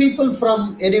take people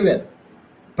from anywhere.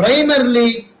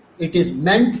 Primarily, it is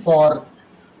meant for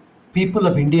people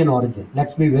of Indian origin.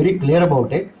 Let's be very clear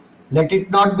about it. Let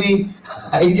it not be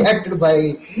hijacked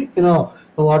by,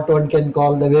 what one can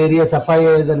call the various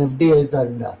FIAs and FDAs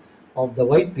and of the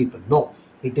white people. No,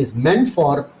 it is meant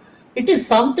for, it is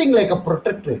something like a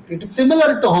protectorate. It is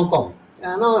similar to Hong Kong,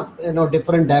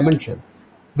 different dimension,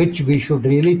 which we should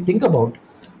really think about.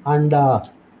 And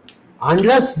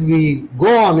unless we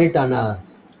go on it on a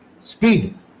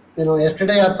speed,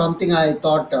 yesterday or something, I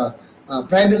thought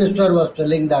Prime Minister was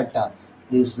telling that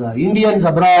these Indians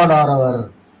abroad are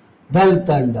our wealth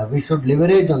and we should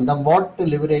leverage on them. What to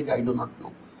leverage, I do not know.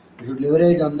 We should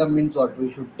leverage on them means what?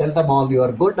 We should tell them all you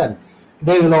are good and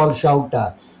they will all shout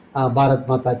Bharat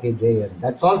Mata Ki Jai.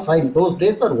 That's all fine. Those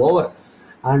days are over.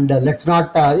 And let's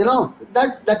not,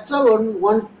 that's a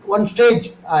one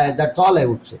stage. That's all I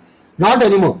would say. Not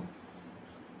anymore.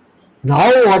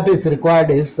 Now what is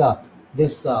required is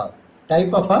this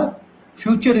type of a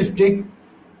futuristic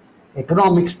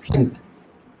economic strength.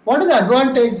 What is the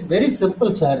advantage? Very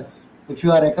simple, sir. If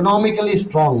you are economically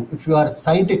strong, if you are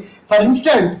scientific, for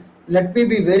instance, let me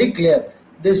be very clear.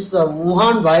 This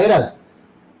Wuhan virus,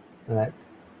 right?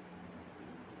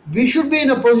 We should be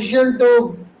in a position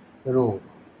to,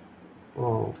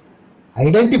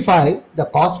 identify the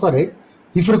cause for it.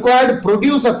 If required,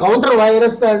 produce a counter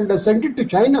virus and send it to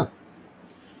China.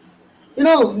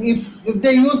 If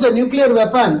they use a nuclear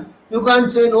weapon, you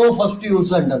can't say no, first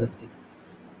use another thing.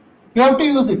 You have to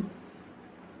use it.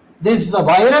 This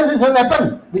virus is a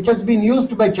weapon which has been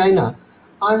used by China,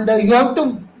 and you have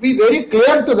to be very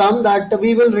clear to them that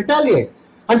we will retaliate.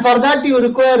 And for that, you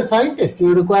require scientists,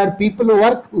 you require people who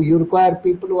work, you require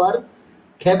people who are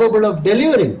capable of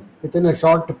delivering within a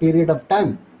short period of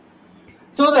time.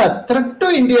 So the threat to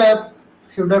India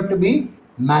should have to be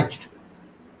matched.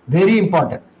 Very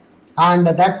important. And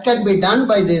that can be done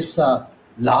by this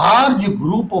large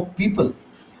group of people.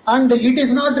 And it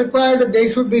is not required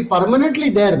they should be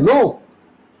permanently there. No.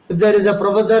 If there is a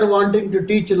professor wanting to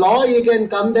teach law, he can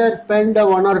come there, spend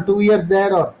 1 or 2 years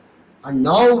there. And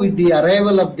now with the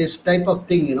arrival of this type of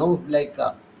thing, like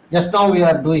just now we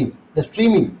are doing the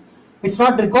streaming, it's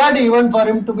not required even for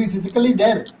him to be physically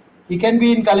there. He can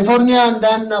be in California and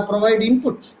then provide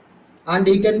inputs. And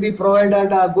he can be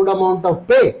provided a good amount of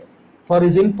pay for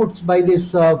his inputs by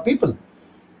these people.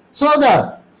 So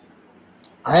the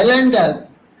island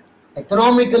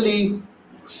economically,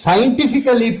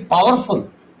 scientifically powerful,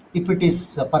 if it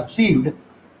is perceived,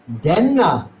 then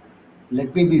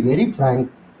let me be very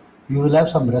frank, you will have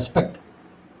some respect.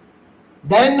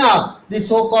 Then the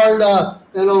so-called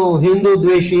Hindu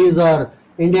dveshis or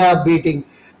India beating,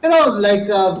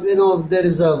 There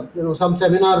is a some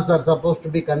seminars are supposed to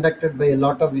be conducted by a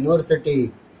lot of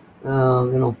university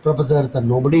professors, and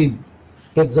nobody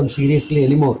takes them seriously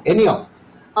anymore anyhow.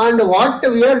 And what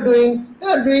we are doing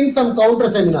some counter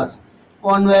seminars.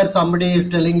 One where somebody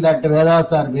is telling that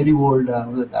Vedas are very old.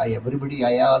 I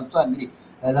also agree.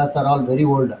 Vedas are all very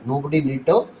old. Nobody need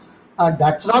to.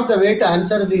 That's not the way to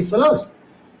answer these fellows.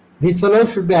 These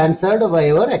fellows should be answered by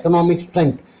our economic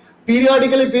strength.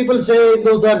 Periodically, people say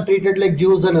those are treated like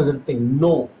Jews and other thing.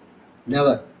 No,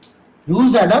 never.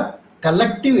 Jews had a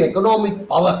collective economic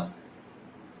power,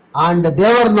 and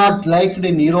they were not liked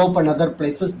in Europe and other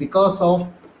places because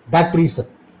of that reason.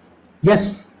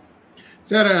 Yes.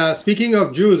 Sir, speaking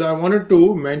of Jews, I wanted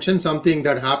to mention something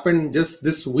that happened just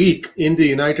this week in the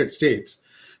United States.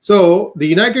 So, the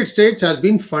United States has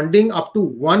been funding up to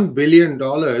 $1 billion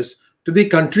to the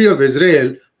country of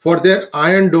Israel for their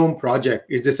Iron Dome project.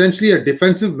 It's essentially a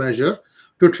defensive measure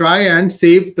to try and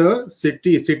save the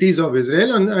cities of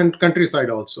Israel and countryside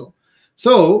also.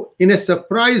 So, in a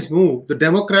surprise move, the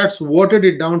Democrats voted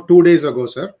it down 2 days ago,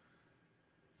 sir.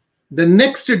 The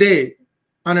next day,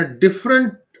 on a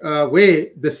different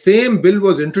way, the same bill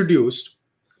was introduced,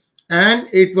 and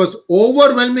it was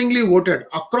overwhelmingly voted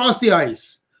across the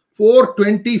aisles,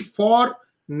 424,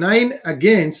 9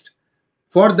 against,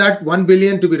 for that 1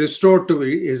 billion to be restored to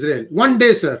Israel. 1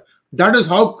 day, sir. That is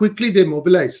how quickly they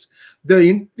mobilized.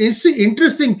 The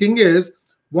interesting thing is,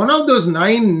 one of those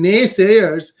 9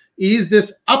 naysayers is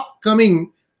this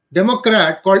upcoming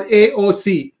Democrat called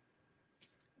AOC.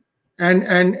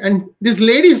 And this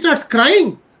lady starts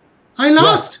crying. I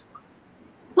lost. Yeah.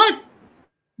 What?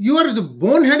 You are the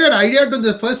boneheaded idea to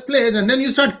the first place, and then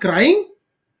you start crying?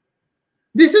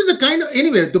 This is the kind of,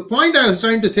 anyway, the point I was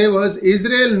trying to say was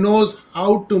Israel knows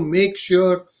how to make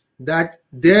sure that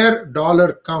their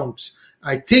dollar counts.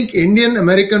 I think Indian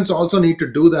Americans also need to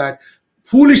do that.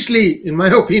 Foolishly, in my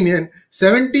opinion,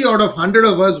 70 out of 100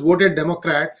 of us voted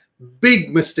Democrat.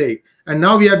 Big mistake. And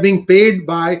now we are being paid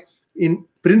by in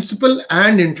principal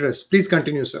and interest. Please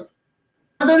continue, sir.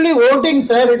 Not only voting,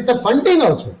 sir, it's a funding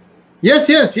also. Yes.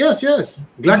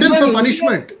 Glutton for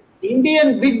punishment.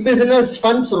 Indian big business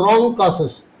funds wrong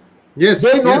causes. Yes.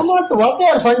 They know not what they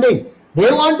are funding.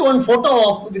 They want one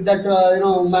photo with that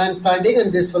man standing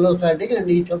and this fellow standing, and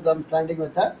each of them standing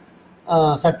with a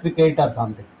certificate or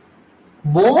something.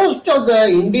 Most of the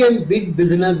Indian big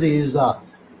business is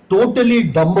totally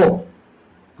dumbo.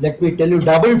 Let me tell you,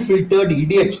 double filtered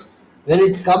idiots. When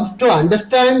it comes to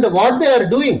understand what they are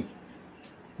doing,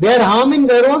 they are harming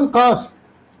their own cause.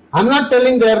 I'm not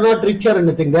telling they are not rich or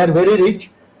anything. They are very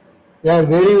rich. They are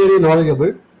very, very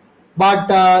knowledgeable. But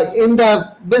in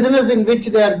the business in which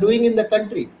they are doing in the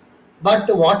country. But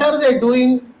what are they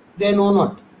doing? They know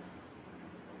not.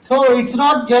 So it's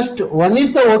not just, one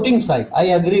is the voting side. I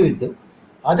agree with you.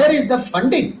 Other is the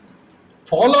funding.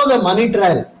 Follow the money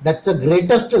trail. That's the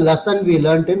greatest lesson we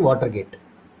learnt in Watergate.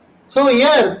 So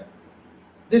here,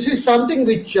 this is something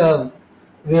which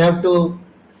we have to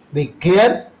be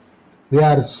clear. We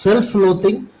are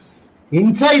self-loathing.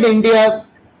 Inside India,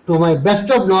 to my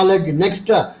best of knowledge, next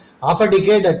half a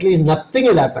decade at least, nothing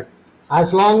will happen.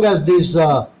 As long as this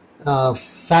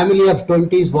family of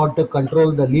 20s want to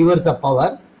control the levers of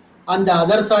power. On the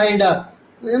other side, the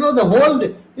whole,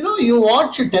 you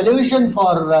watch television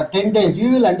for 10 days,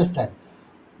 you will understand.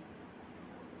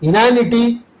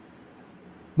 Inanity,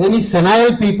 many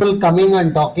senile people coming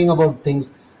and talking about things.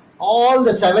 All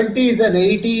the 70s and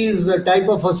 80s type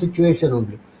of a situation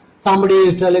only. Somebody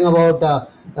is telling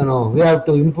about, we have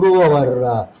to improve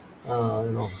our,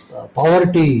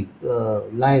 poverty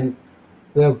line.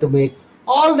 We have to make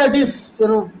all that is,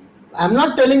 I'm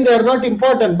not telling they are not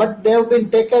important, but they have been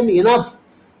taken enough.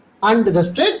 And the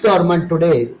state government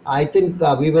today, I think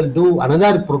we will do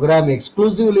another program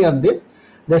exclusively on this.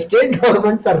 The state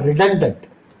governments are redundant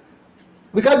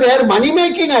because they are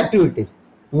money-making activities.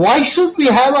 Why should we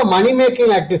have a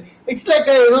money-making activity? It's like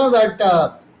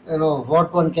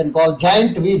what one can call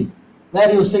giant wheel,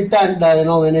 where you sit and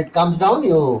when it comes down,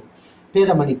 you pay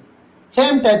the money.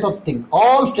 Same type of thing.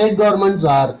 All state governments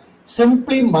are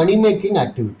simply money-making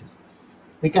activities.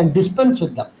 We can dispense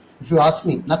with them. If you ask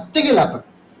me, nothing will happen.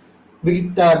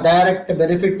 With direct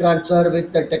benefit transfer,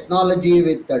 with the technology,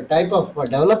 with the type of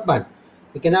development,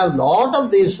 we can have a lot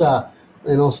of these,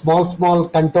 small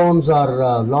cantons or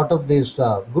a lot of these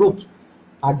groups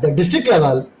at the district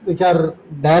level, which are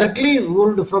directly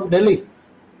ruled from Delhi.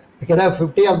 We can have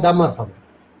 50 of them or something.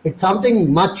 It's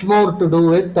something much more to do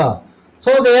with,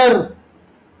 so there are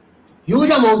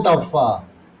huge amount of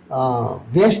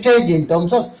wastage in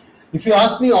terms of, if you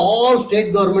ask me, all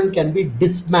state government can be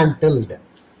dismantled.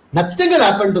 Nothing will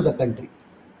happen to the country.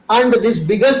 And this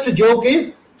biggest joke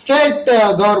is state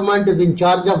government is in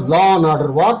charge of law and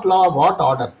order. What law, what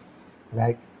order,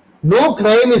 right? No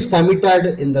crime is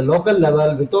committed in the local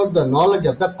level without the knowledge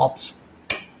of the cops.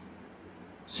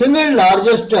 Single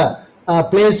largest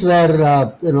place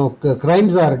where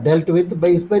crimes are dealt with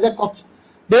is by the cops.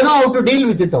 They know how to deal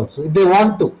with it also if they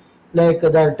want to. Like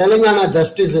the Telangana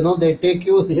justice, they take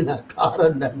you in a car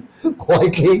and then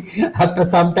quietly after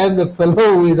some time the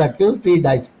fellow who is accused, he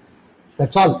dies.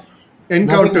 That's all. Nothing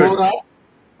Encountered.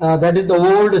 more. That is the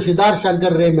old Siddhar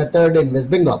Shankar Ray method in West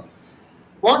Bengal.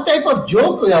 What type of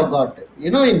joke we have got?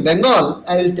 In Bengal,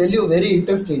 I will tell you very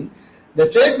interesting. The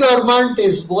state government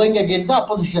is going against the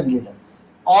opposition leader.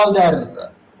 All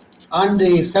their and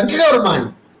the central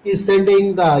government is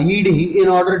sending ED in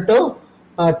order to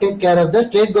take care of the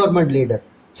state government leaders.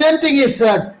 Same thing is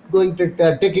going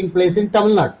to taking place in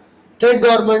Tamil Nadu. State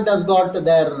government has got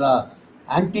their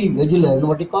anti-vigilance,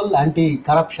 what you call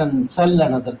anti-corruption cell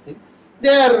and other thing. They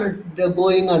are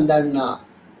going and then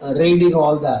raiding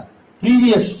all the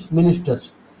previous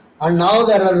ministers. And now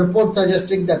there are reports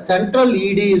suggesting that central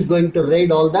ED is going to raid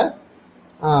all the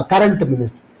current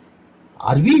ministers.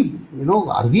 Are we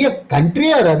a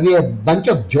country or are we a bunch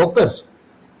of jokers?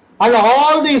 And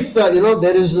all this,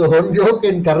 there is one joke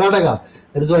in Karnataka.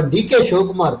 There is one DK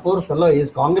Shivakumar, poor fellow, he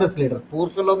is Congress leader. Poor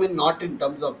fellow means not in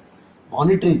terms of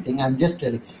monetary thing, I'm just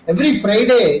telling. Every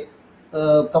Friday,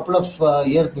 couple of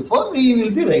years before, he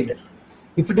will be raided.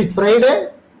 If it is Friday,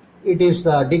 it is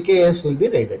DKS will be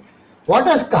raided. What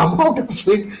has come out of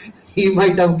it? He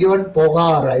might have given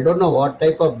poha or I don't know what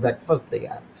type of breakfast they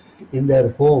have in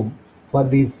their home for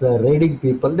these raiding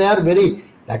people. They are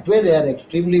that way they are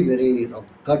extremely very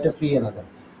courtesy and other.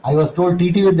 I was told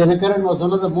TTV Dinakaran was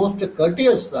one of the most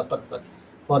courteous person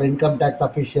for income tax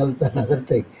officials and other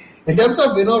things. In terms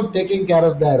of taking care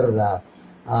of their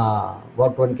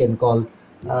what one can call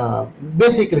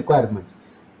basic requirements.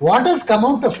 What has come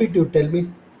out of it, you tell me?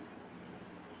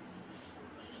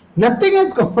 Nothing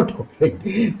has come out of it.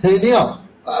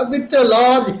 With a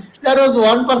large, there was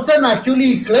one person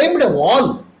actually claimed a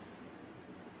wall.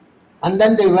 And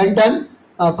then they went and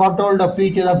got hold of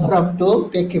P. Chidambaram to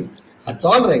take him. That's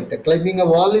all right. Climbing a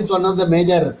wall is one of the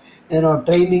major,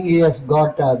 training he has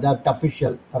got that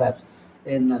official, perhaps.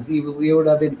 And he would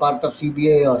have been part of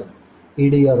CBI or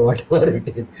ED or whatever it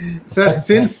is. Sir,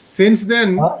 since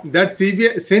then that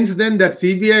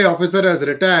CBI officer has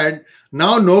retired.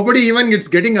 Now nobody even gets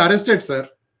getting arrested, sir.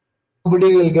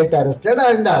 Nobody will get arrested,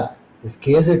 and this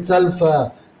case itself,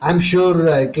 I'm sure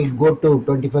it will go to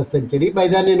 21st century. By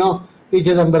then, P.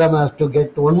 Chidambaram has to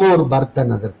get one more birth,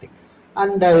 another thing.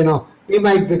 And, he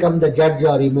might become the judge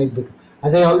or he might become,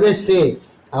 as I always say,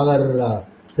 our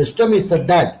system is such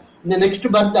that in the next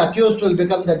birth, the accused will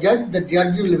become the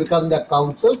judge will become the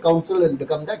counsel will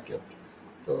become the accused.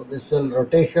 So, this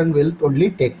rotation will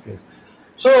only take place.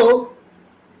 So,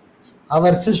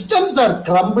 our systems are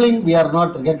crumbling, we are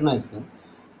not recognizing.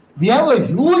 We have a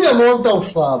huge amount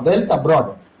of wealth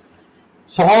abroad.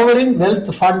 Sovereign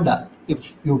wealth fund,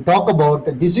 if you talk about,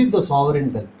 this is the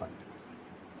sovereign wealth fund.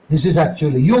 This is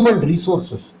actually human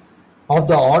resources of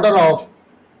the order of,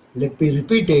 let me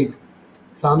repeat it,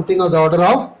 something of the order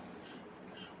of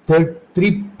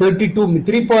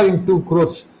 3.2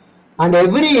 crores. And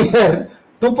every year,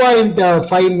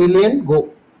 2.5 million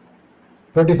go,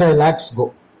 25 lakhs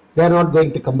go. They are not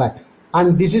going to come back.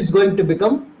 And this is going to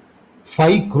become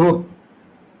 5 crore.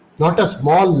 Not a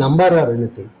small number or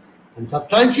anything. And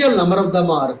substantial number of them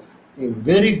are in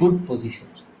very good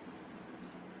positions.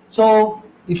 So,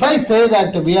 if I say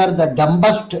that we are the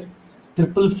dumbest,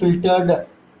 triple filtered,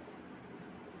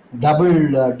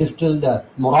 double distilled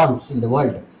morons in the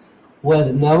world, who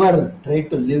has never tried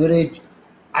to leverage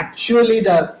actually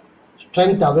the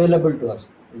strength available to us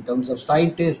in terms of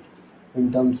scientists,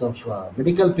 in terms of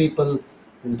medical people,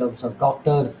 in terms of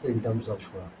doctors, in terms of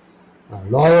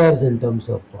lawyers, in terms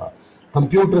of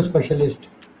computer specialists.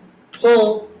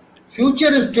 So,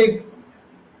 futuristic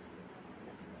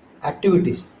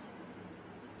activities,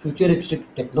 futuristic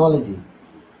technology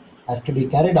has to be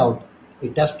carried out.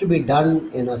 It has to be done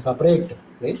in a separate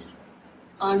place.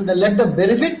 And let the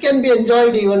benefit can be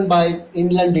enjoyed even by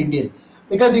inland Indian.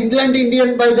 Because inland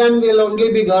Indian by then will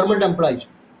only be government employees.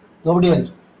 Nobody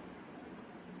else.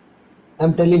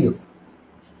 I'm telling you.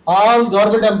 All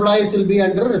government employees will be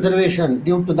under reservation.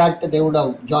 Due to that, they would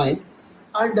have joined.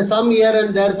 And some here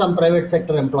and there, some private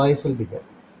sector employees will be there.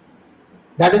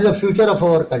 That is the future of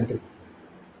our country,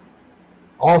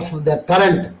 of the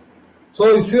current. So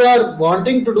if you are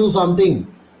wanting to do something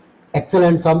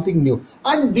excellent, something new,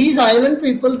 and these island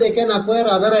people, they can acquire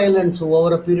other islands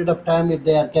over a period of time if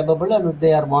they are capable and if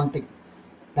they are wanting.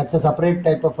 That's a separate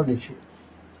type of an issue.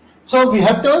 So we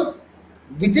have to,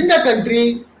 within the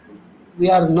country, we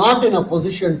are not in a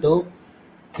position to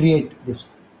create this.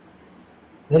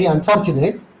 Very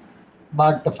unfortunate,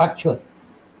 but factual.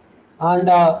 And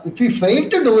if we fail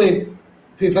to do it,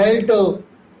 if we fail to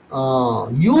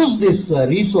use this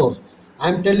resource,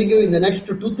 I'm telling you, in the next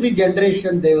 2-3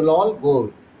 generations, they will all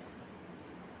go.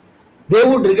 They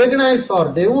would recognize or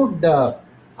they would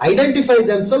identify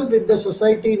themselves with the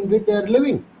society in which they are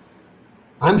living.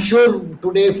 I'm sure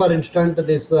today, for instance,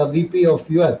 this VP of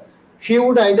US, she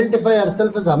would identify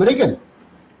herself as American,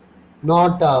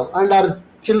 not, and our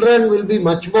children will be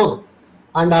much more,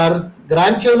 and our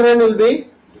grandchildren will be,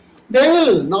 they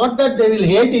will, not that they will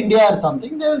hate India or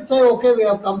something, they will say, okay, we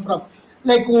have come from,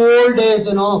 like old days,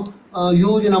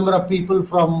 huge number of people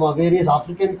from various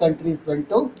African countries went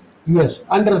to US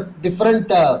under different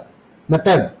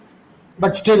method,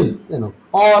 but still,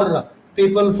 or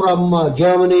people from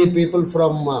Germany, people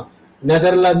from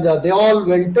Netherlands, they all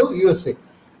went to USA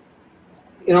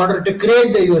in order to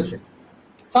create the USA.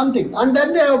 Something. And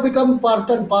then they have become part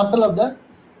and parcel of that.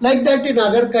 Like that in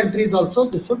other countries also,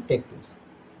 this would take place.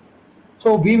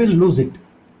 So we will lose it.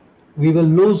 We will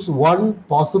lose one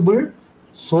possible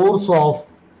source of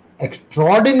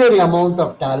extraordinary amount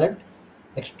of talent,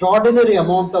 extraordinary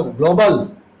amount of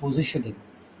global positioning.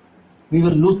 We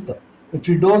will lose them if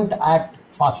we don't act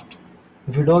fast,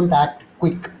 if we don't act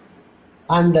quick.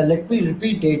 And let me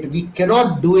repeat it, we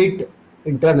cannot do it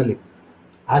internally.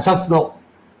 As of now,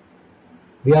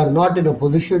 we are not in a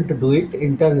position to do it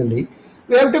internally.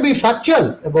 We have to be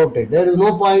factual about it. There is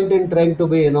no point in trying to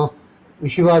be,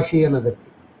 wishy-washy and other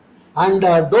thing. And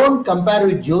don't compare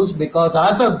with Jews, because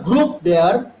as a group they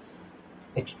are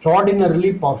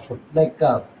extraordinarily powerful. Like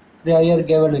Priya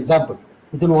gave an example.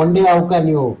 Within one day, how can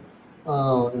you,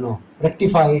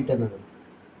 rectify it? Another.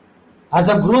 As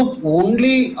a group,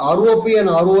 only ROP and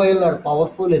ROL are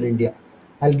powerful in India.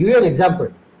 I'll give you an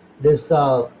example. This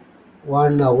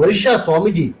one Orisha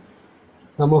Swamiji,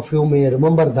 some of you may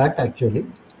remember that actually.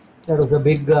 There was a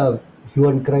big hue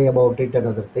and cry about it,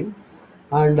 another thing.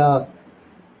 And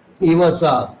he was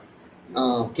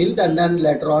killed, and then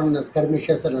later on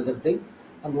skirmishes and other thing.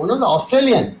 And one of the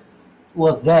Australian who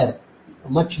was there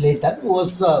much later, who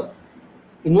was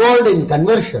involved in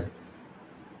conversion,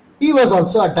 he was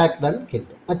also attacked and killed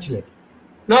much later.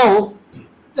 Now,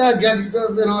 the judge,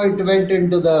 it went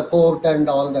into the court and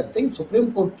all that thing.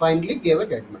 Supreme Court finally gave a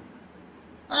judgment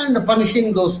and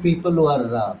punishing those people who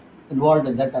are involved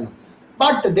in that.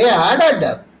 But they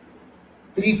added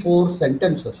 3-4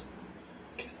 sentences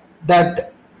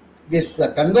that this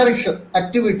conversion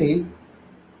activity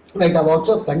might have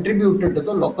also contributed to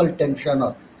the local tension,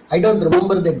 or I don't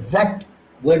remember the exact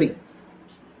wording.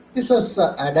 This was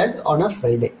added on a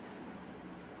Friday.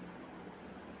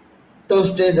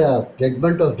 Thursday the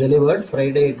judgment was delivered,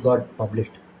 Friday it got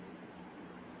published.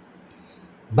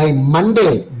 By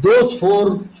Monday, those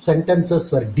 4 sentences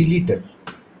were deleted.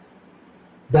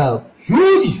 The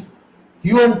huge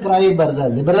hue and cry by the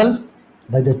liberals,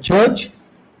 by the church,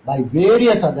 by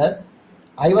various other.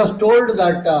 I was told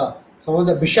that some of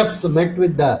the bishops met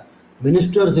with the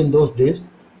ministers in those days,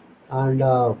 and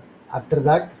after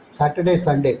that, Saturday,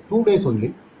 Sunday, 2 days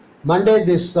only. Monday,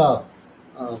 this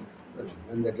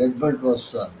when the judgment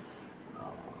was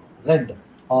read,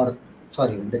 or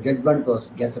sorry, when the judgment was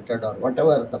gazetted, or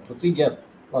whatever the procedure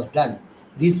was done,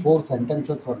 these 4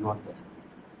 sentences were not there.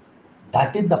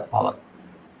 That is the power.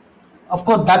 Of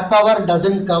course, that power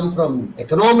doesn't come from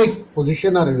economic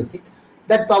position or anything.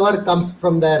 That power comes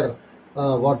from their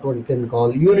what one can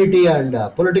call unity and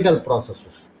political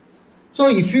processes. So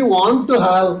if you want to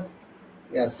have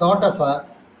a sort of a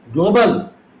global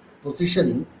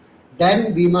positioning,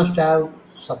 then we must have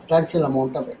substantial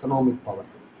amount of economic power.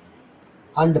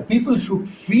 And the people should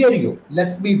fear you.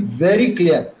 Let me be very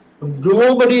clear.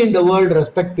 Nobody in the world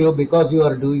respect you because you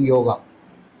are doing yoga.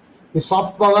 The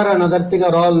soft power and other thing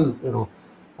are all,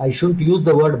 I shouldn't use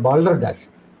the word balderdash.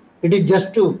 It is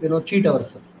just to, cheat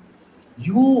ourselves.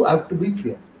 You have to be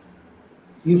feared.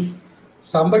 If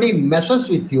somebody messes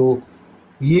with you,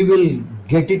 you will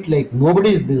get it like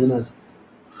nobody's business,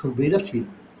 should be the feel.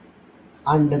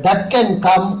 And that can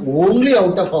come only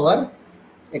out of our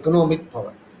economic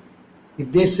power.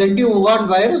 If they send you Wuhan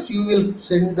virus, you will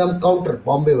send them counter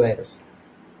Bombay virus.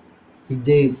 If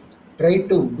they try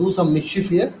to do some mischief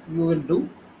here, you will do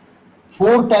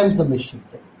 4 times the mischief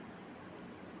there.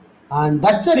 And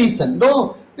that's the reason.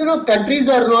 No, countries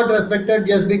are not respected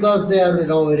just because they are,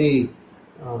 very,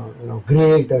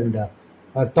 great and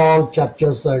tall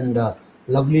churches and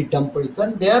lovely temples,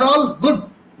 and they are all good.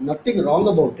 Nothing wrong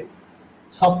about it.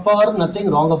 Soft power, nothing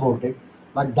wrong about it.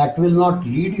 but that will not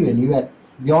lead you anywhere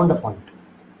beyond a point.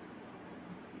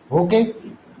 Okay?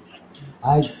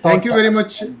 I thought Thank you very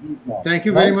much. Thank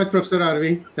you very Right? much, Professor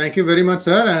RV. Thank you very much,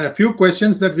 sir. And a few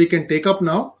questions that we can take up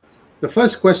now. The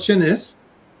first question is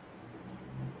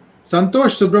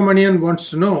Santosh Subramanian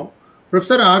wants to know,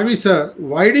 Professor RV, sir,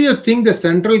 why do you think the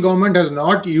central government has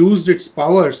not used its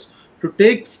powers to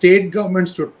take state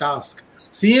governments to task?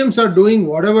 CMs are doing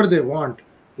whatever they want.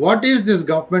 What is this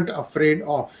government afraid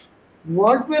of?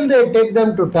 What will they take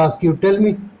them to task? You tell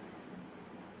me.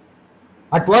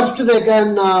 At worst, they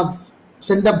can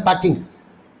send them packing.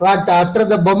 But after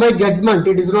the Bombay judgment,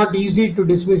 it is not easy to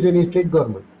dismiss any state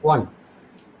government. One.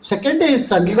 Second is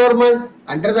central government,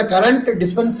 under the current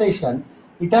dispensation,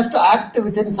 it has to act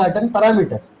within certain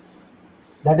parameters.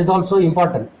 That is also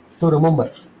important to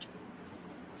remember.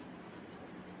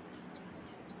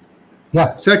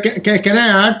 Yeah. Sir, can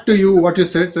I add to you what you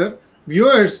said, sir?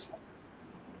 Viewers,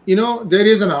 there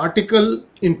is an article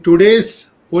in today's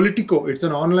Politico. It's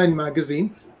an online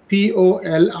magazine,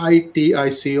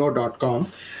 politico.com.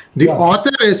 The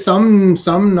author is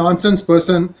some nonsense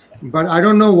person, but I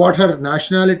don't know what her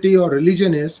nationality or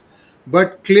religion is.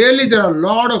 But clearly there are a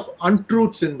lot of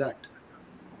untruths in that.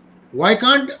 Why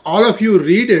can't all of you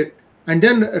read it and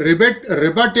then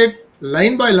rebut it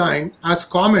line by line as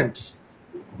comments?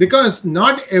 Because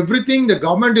not everything the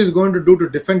government is going to do to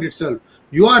defend itself.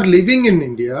 You are living in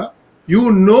India.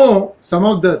 You know some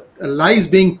of the lies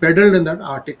being peddled in that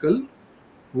article.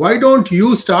 Why don't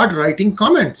you start writing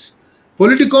comments?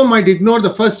 Politico might ignore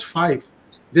the first 5.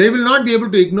 They will not be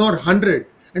able to ignore 100.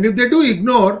 And if they do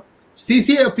ignore,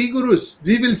 CCP Gurus,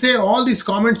 we will say all these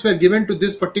comments were given to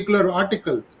this particular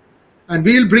article. And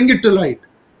we will bring it to light.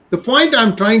 The point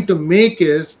I'm trying to make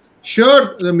is,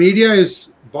 sure, the media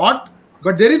is bought,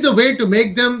 but there is a way to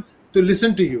make them to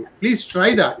listen to you. Please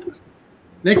try that.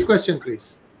 Next question,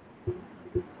 please.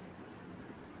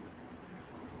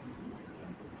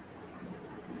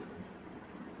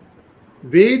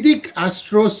 Vedic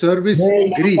Astro Service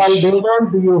Grish.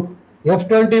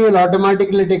 F20 will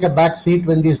automatically take a back seat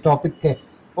when this topic came.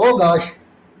 Oh gosh,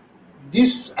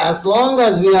 this, as long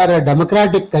as we are a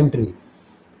democratic country,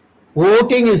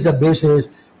 voting is the basis.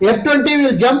 F20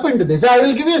 will jump into this. I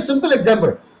will give you a simple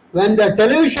example. When the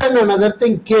television and other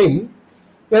thing came,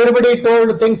 everybody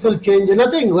told things will change.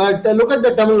 Nothing. But look at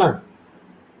the Tamil Nadu.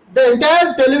 The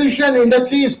entire television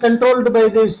industry is controlled by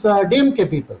this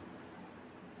DMK people.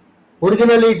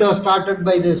 Originally, it was started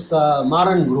by this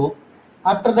Maran group.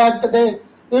 After that, they,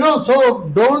 so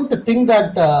don't think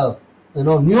that,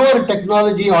 newer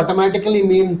technology automatically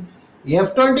mean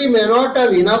F20 may not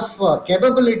have enough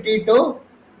capability to,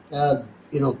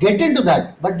 get into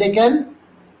that, but they can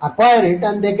acquire it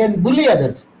and they can bully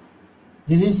others.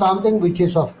 This is something which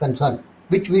is of concern,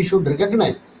 which we should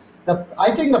recognize. I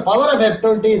think the power of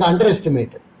F20 is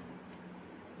underestimated.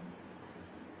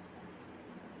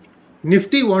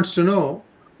 Nifty wants to know,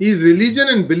 is religion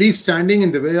and belief standing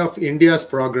in the way of India's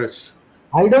progress?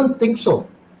 I don't think so.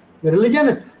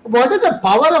 Religion, what is the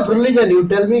power of religion? You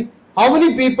tell me, how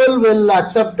many people will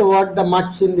accept what the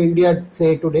mutts in India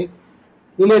say today?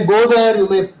 You may go there, you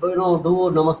may do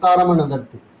namaskaram and other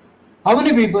thing. How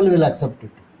many people will accept it?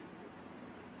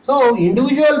 So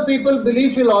individual people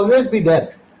belief will always be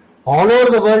there. All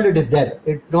over the world it is there.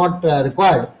 It's not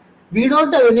required. We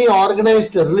don't have any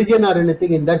organized religion or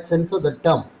anything in that sense of the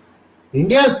term.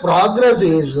 India's progress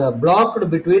is blocked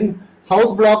between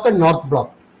South Bloc and North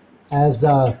Bloc, as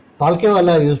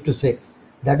Palkewala used to say.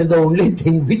 That is the only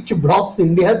thing which blocks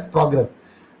India's progress.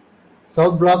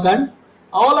 South Bloc and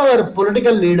all our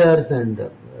political leaders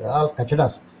and all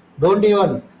kachadas don't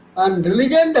even. And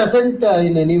religion doesn't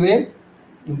in any way.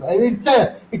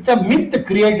 It's a myth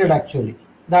created actually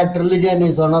that religion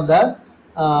is one of the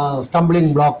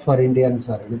stumbling block for Indians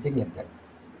or anything like that.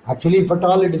 Actually, if at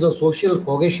all, it is a social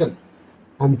cohesion.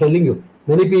 I'm telling you,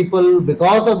 many people,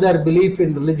 because of their belief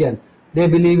in religion, they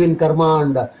believe in karma,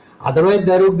 and otherwise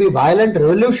there would be violent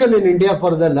revolution in India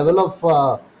for the level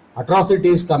of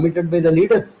atrocities committed by the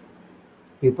leaders.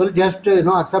 People just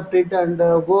accept it and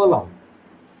go along.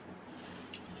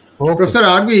 Okay. Professor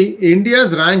RV,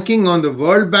 India's ranking on the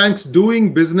World Bank's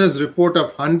Doing Business report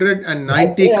of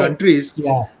 190 countries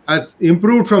has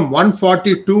improved from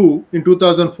 142 in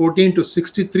 2014 to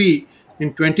 63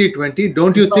 in 2020.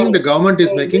 Don't you think the government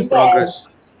is making progress?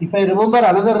 If I remember,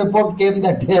 another report came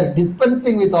that they are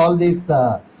dispensing with all these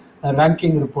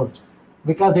ranking reports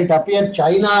because it appeared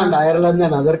China and Ireland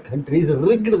and other countries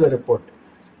rigged the report.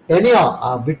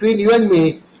 Anyhow, between you and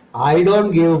me, I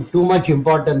don't give too much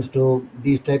importance to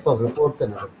these type of reports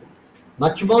and other things.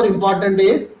 Much more important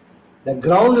is the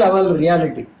ground level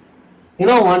reality.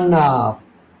 One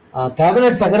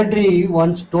cabinet secretary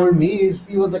once told me,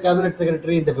 he was the cabinet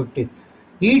secretary in the 50s.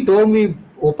 He told me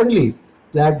openly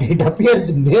that it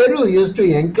appears Nehru used to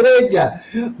encourage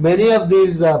many of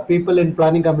these people in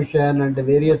planning commission and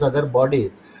various other bodies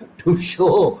to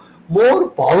show more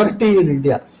poverty in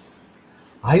India.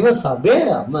 I was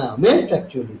amazed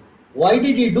actually. Why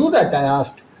did he do that? I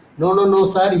asked. No, no, no,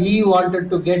 sir. He wanted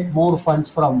to get more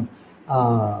funds from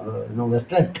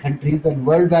Western countries and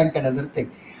World Bank and other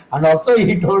things. And also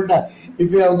he told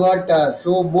if you have got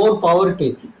so more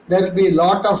poverty, there will be a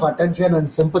lot of attention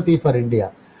and sympathy for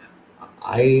India.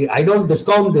 I don't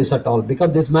discount this at all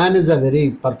because this man is a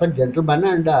very perfect gentleman,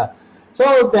 and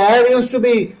so there used to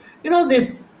be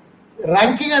this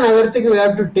ranking and other thing we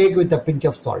have to take with a pinch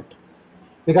of salt,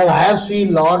 because I have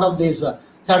seen lot of this.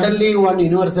 Suddenly, one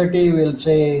university will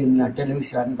say in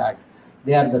television that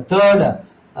they are the third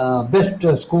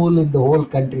best school in the whole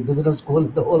country, business school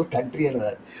in the whole country. And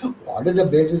what is the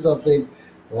basis of it?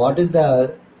 What is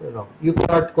the you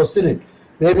cannot question it.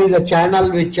 Maybe the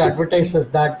channel which advertises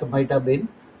that might have been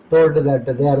told that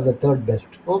they are the third best.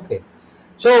 Okay,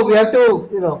 so we have to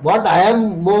what I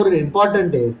am more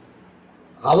important is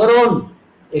our own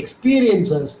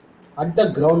experiences at the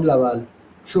ground level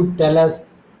should tell us,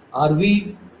 are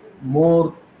we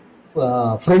more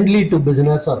friendly to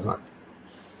business or not.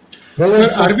 Sir,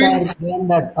 Private sector saying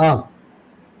that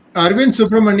Arvind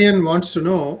Subramanian wants to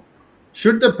know,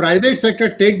 should the private sector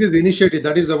take this initiative,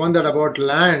 that is the one that about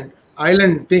land,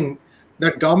 island thing,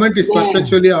 that government is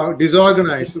perpetually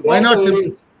disorganized. Why not?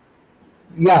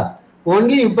 Yeah,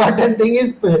 only important thing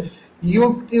is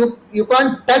you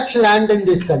can't touch land in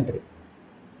this country.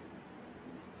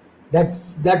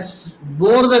 That's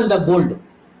more than the gold.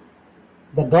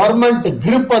 The government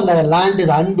grip on the land is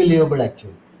unbelievable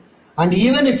actually. And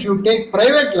even if you take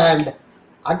private land,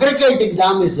 aggregating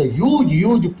them is a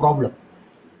huge problem.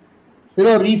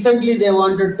 Recently they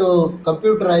wanted to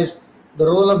computerize the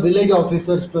role of village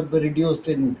officers to be reduced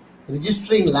in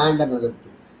registering land and other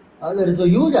things. There is a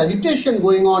huge agitation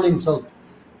going on in South.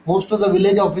 Most of the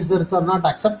village officers are not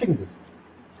accepting this.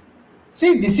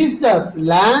 See, this is the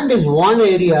land is one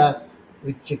area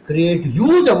which create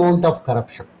huge amount of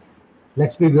corruption.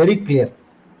 Let's be very clear.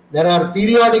 There are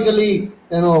periodically,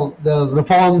 the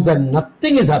reforms and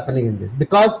nothing is happening in this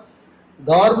because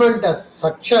government has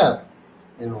such a,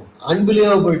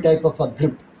 unbelievable type of a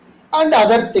grip. And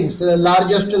other things, the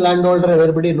largest landholder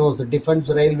everybody knows, defense,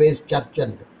 railways, church,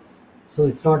 and so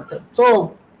it's not.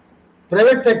 So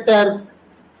private sector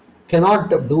cannot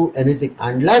do anything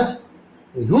unless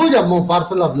a huge amount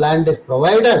parcel of land is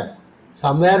provided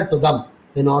somewhere to them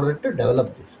in order to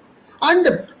develop this.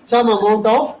 And some amount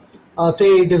of,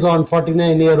 say it is on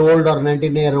 49-year-old or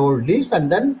 19-year-old lease,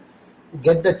 and then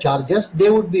get the charges, they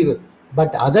would be.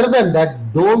 But other than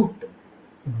that, don't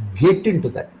get into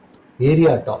that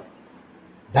area at all.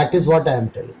 That is what I am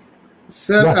telling.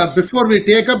 Sir, yes. Before we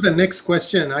take up the next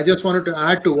question, I just wanted to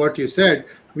add to what you said.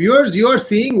 Viewers, you are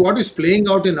seeing what is playing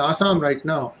out in Assam right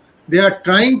now. They are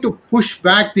trying to push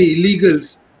back the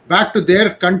illegals back to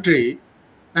their country,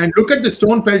 and look at the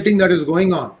stone pelting that is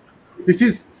going on. This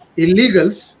is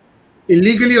illegals,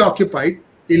 illegally occupied,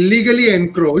 illegally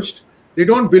encroached. They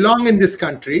don't belong in this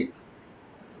country.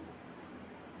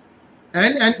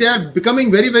 And they are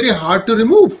becoming very, very hard to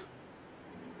remove.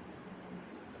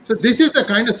 So this is the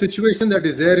kind of situation that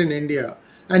is there in India.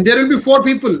 And there will be 4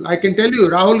 people. I can tell you,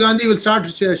 Rahul Gandhi will start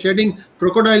shedding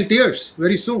crocodile tears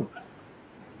very soon.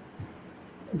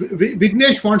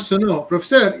 Vignesh wants to know,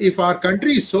 Professor, if our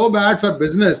country is so bad for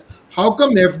business, how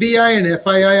come FDI and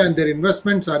FII and their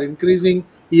investments are increasing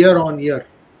year on year?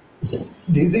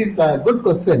 This is a good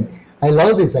question. I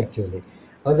love this actually.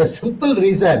 For the simple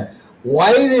reason,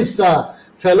 why this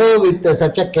fellow with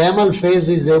such a camel face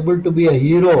is able to be a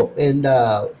hero in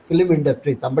the film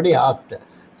industry? Somebody asked.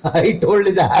 I told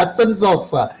in the absence of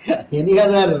any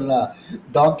other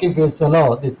donkey face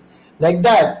fellow, this like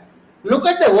that. Look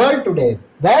at the world today.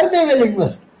 Where they will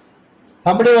invest?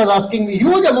 Somebody was asking me,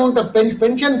 huge amount of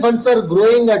pension funds are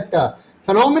growing at a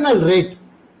phenomenal rate,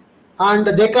 and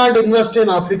they can't invest in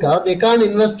Africa. They can't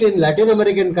invest in Latin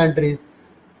American countries.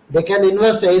 They can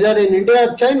invest either in India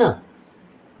or China.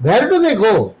 Where do they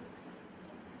go?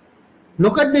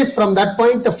 Look at this from that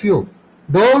point of view.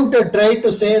 Don't try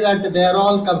to say that they are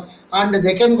all come and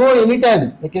they can go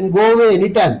anytime. They can go away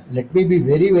anytime. Let me be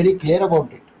very, very clear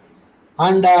about it.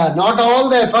 And not all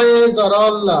the FIIs are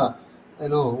all,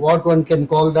 what one can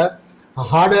call the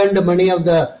hard-earned money of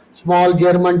the small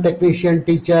German technician,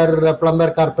 teacher,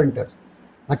 plumber, carpenters.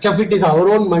 Much of it is our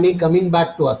own money coming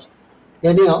back to us.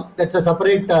 Anyhow, that's a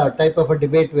separate type of a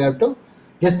debate we have to.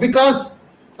 Just because,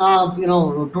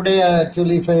 today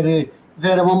actually if I If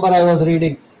I remember, I was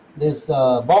reading this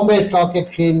Bombay Stock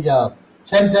Exchange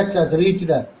Sensex has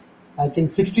reached, I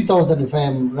think 60,000, if I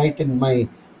am right in my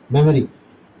memory.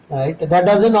 Right? That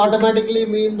doesn't automatically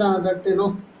mean that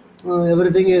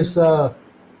everything is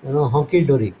honky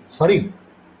dory. Sorry,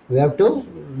 we have to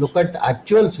look at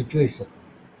actual situation.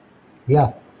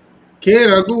 Yeah. K.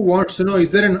 Raghu wants to know,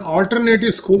 is there an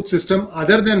alternative school system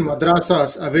other than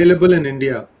madrasas available in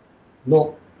India?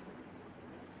 No.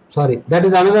 Sorry, that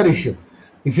is another issue.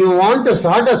 If you want to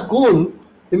start a school,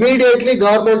 immediately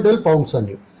government will pounce on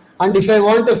you. And if I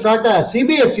want to start a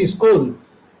CBSE school,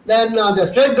 then the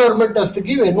state government has to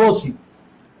give NOC.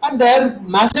 And there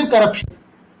massive corruption.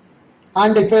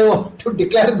 And if I want to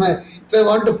if I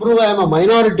want to prove I am a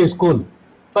minority school,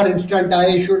 for instance,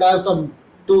 I should have some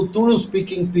two Tulu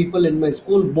speaking people in my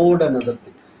school board and other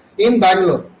thing. In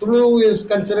Bangalore, Tulu is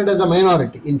considered as a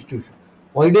minority institution.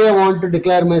 Why do I want to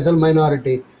declare myself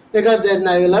minority? Because then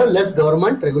I will have less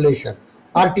government regulation.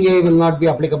 RTA will not be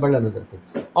applicable, another thing.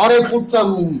 Or I put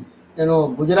some,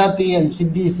 Gujarati and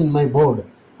Siddhis in my board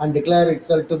and declare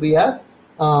itself to be a,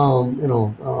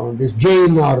 this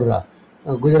Jain or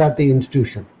Gujarati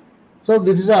institution. So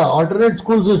this is a alternate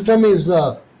school system is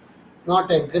not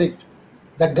encouraged.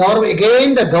 The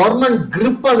government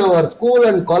grip on our school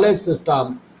and college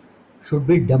system should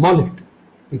be demolished,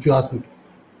 if you ask me.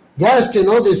 Just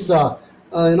this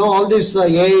all this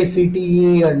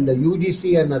AICTE and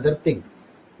UGC and other thing.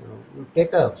 You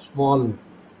take a small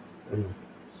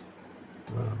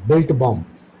built bomb,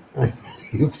 and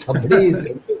if somebody is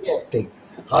enthusiastic,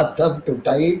 ask them to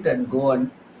tie it and go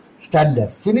and stand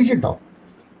there. Finish it off.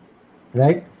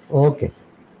 Right? Okay.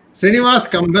 Srinivas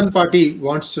Kambampati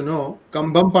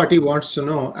wants to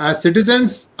know, as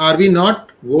citizens, are we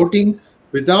not voting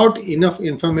without enough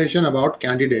information about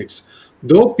candidates?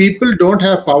 Though people don't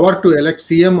have power to elect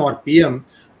CM or PM,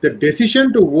 the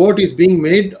decision to vote is being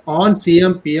made on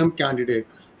CM, PM candidate.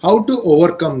 How to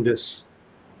overcome this?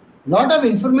 Lot of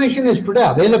information is today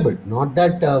available. Not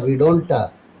that we don't,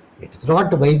 it's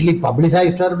not widely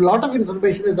publicized. A lot of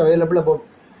information is available about,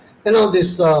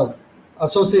 this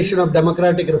Association of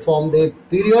Democratic Reform. They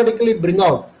periodically bring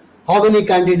out how many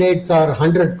candidates are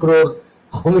 100 crore,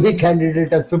 how many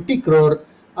candidates are 50 crore,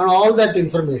 and all that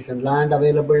information, land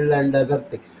available and other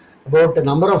things, about a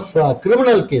number of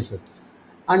criminal cases.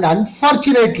 And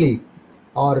unfortunately,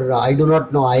 or I do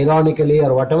not know, ironically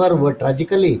or whatever, but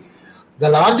tragically, the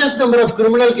largest number of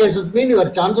criminal cases mean your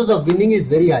chances of winning is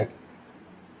very high.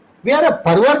 We are a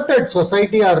perverted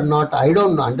society or not, I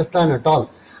don't understand at all.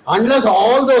 Unless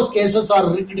all those cases are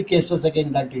rigged cases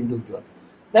against that individual.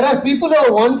 There are people who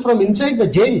have won from inside the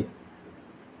jail.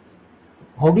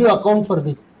 How do you account for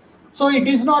this? So it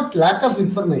is not lack of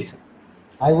information.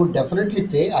 I would definitely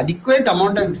say adequate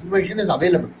amount of information is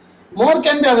available. More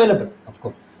can be available, of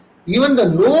course. Even the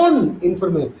known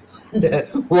information.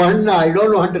 One, I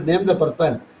don't want to name the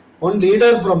person, one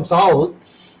leader from South,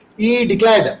 he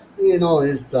declared,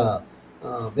 his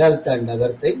wealth and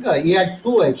other thing. He had 2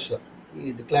 wives.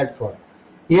 He declared for.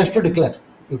 He has to declare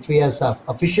if he has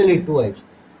officially 2 wives.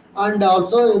 And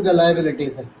also the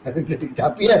liabilities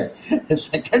appear. The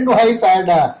second wife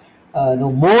had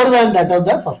more than that of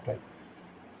the first wife.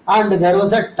 And there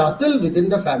was a tussle within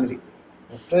the family.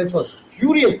 The first wife was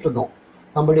furious to know.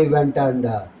 Somebody went and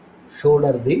showed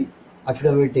her the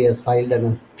affidavit he has filed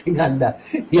and everything, and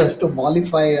he has to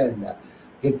mollify and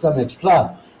get some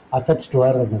extra assets to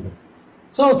her and other.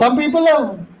 So some people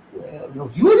have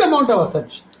huge amount of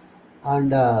assets,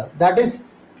 and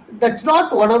that's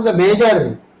not one of the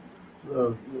major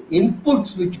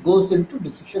inputs which goes into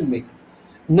decision making.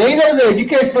 Neither the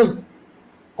educational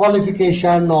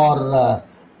qualification or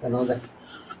that.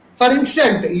 For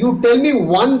instance, you tell me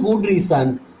one good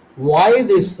reason why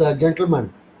this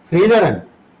gentleman Sridharan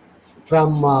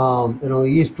from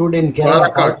he stood in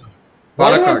Kerala.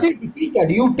 Why was he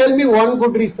defeated? You tell me one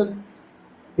good reason.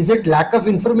 Is it lack of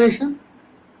information?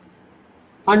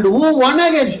 And who won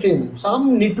against him?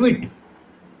 Some nitwit,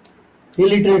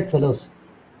 illiterate fellows.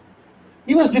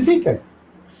 He was defeated.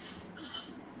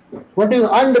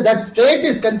 And that state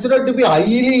is considered to be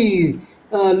highly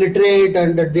literate,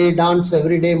 and they dance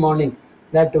every day morning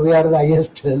that we are the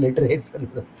highest literate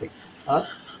fellows.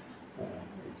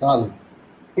 It's all.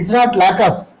 It's not lack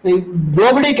of.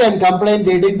 Nobody can complain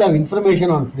they didn't have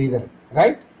information on Sridhar,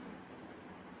 right?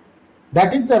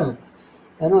 That is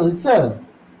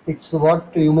it's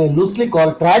what you may loosely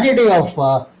call tragedy of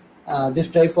this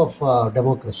type of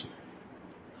democracy.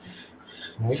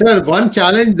 Right? Sir, one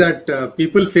challenge that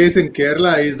people face in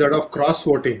Kerala is that of cross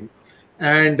voting.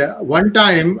 And one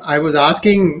time I was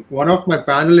asking one of my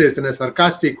panelists in a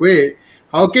sarcastic way,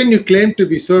 how can you claim to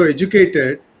be so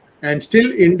educated and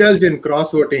still indulge in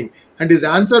cross voting? And his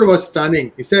answer was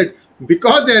stunning. He said,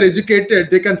 because they are educated,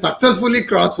 they can successfully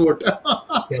cross vote.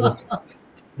 Correct.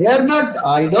 They are not,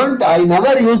 I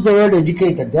never use the word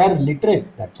educated. They are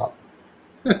literates, that's all.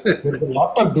 There is a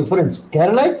lot of difference.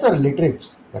 Keralites are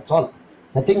literates, that's all.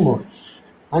 Nothing more.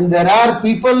 And there are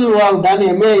people who have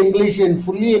done MA English in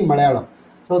fully in Malayalam.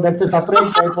 So that's a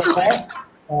separate type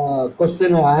of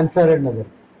question or answer and other.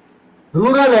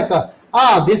 Rural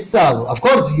this of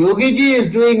course Yogi ji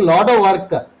is doing a lot of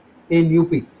work in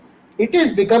UP. It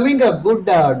is becoming a good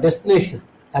destination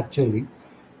actually.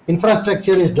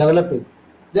 Infrastructure is developing.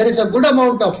 There is a good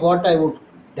amount of what I would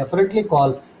definitely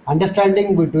call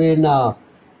understanding between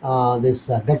this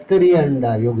Gadkari and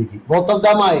Yogi ji. Both of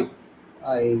them I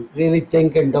really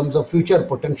think in terms of future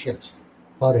potentials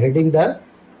for heading the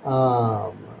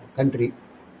country.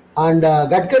 And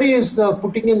Gadkari is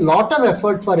putting in lot of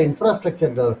effort for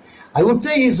infrastructure. I would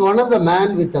say he's one of the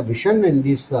man with a vision in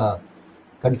this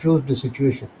confused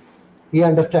situation. He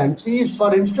understands. He is,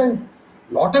 for instance,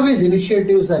 lot of his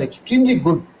initiatives are extremely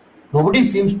good. Nobody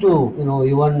seems to,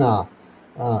 even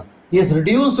he has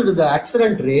reduced the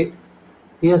accident rate.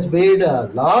 He has made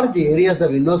large areas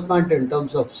of investment in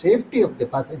terms of safety of the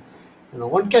passenger.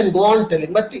 One can go on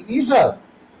telling, but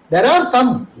there are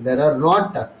some, there are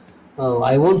not.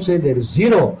 I won't say there is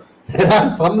zero. There are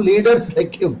some leaders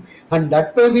like him, and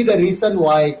that may be the reason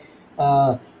why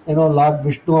Lord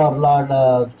Vishnu or Lord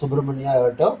Subramania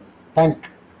have to thank.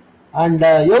 And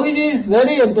Yogi ji is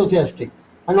very enthusiastic,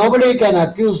 and nobody can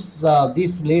accuse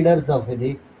these leaders of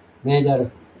any major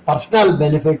personal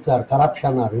benefits or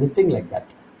corruption or anything like that.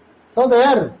 So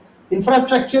their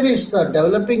infrastructure is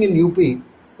developing in UP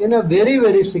in a very,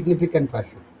 very significant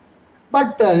fashion.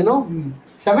 But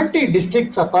 70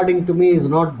 districts, according to me, is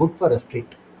not good for a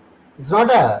state. It's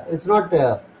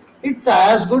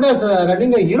as good as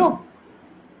running a Europe.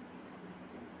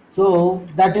 So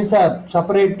that is a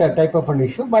separate type of an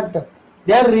issue. But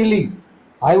they are really,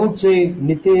 I would say,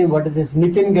 Nitin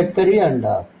Gadkari, and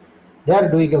they are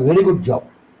doing a very good job.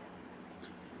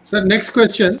 Sir, next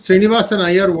question. Srinivasan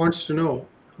Iyer wants to know,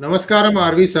 Namaskaram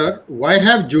RV sir, why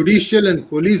have judicial and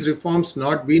police reforms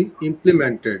not been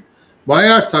implemented? Why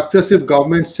are successive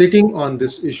governments sitting on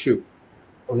this issue?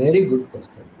 A very good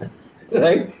question.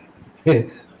 Right?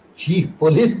 Chief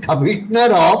Police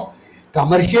Commissioner of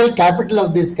commercial capital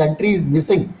of this country is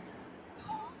missing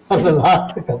for the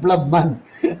last couple of months,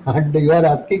 and you are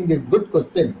asking this good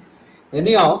question.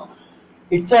 Anyhow,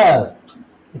 it's a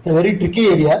very tricky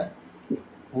area.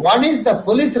 One is the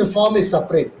police reform is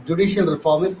separate, judicial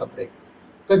reform is separate.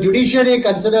 The judiciary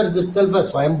considers itself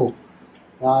as Swayambhu,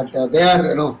 that they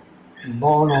are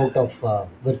born out of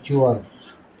virtue or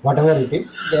whatever it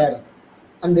is.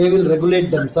 And they will regulate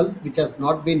themselves, which has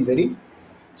not been very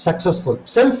successful.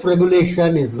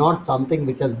 Self-regulation is not something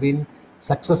which has been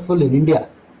successful in India,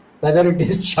 whether it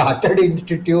is Chartered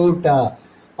Institute Institute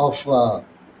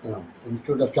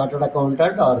of Chartered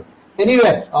Accountant or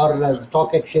anywhere, or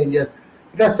stock exchange.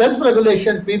 Because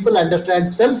self-regulation, people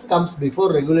understand self comes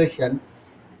before regulation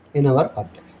in our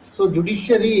context. So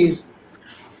judiciary is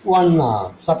one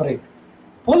separate.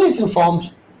 Police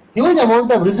reforms, huge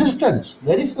amount of resistance.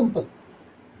 Very simple.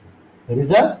 There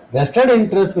is a vested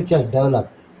interest which has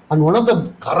developed. And one of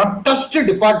the corruptest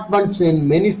departments in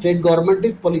many state government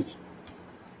is police.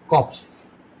 Cops.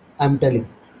 I'm telling.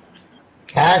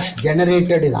 Cash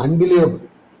generated is unbelievable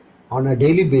on a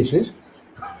daily basis.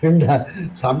 And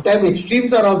sometimes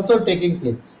extremes are also taking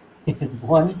place. In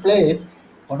one place,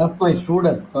 one of my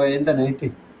students in the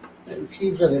 90s,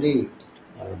 she's a very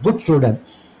good student.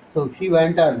 So she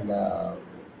went and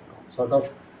sort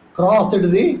of crossed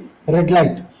the red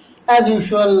light. As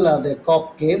usual, the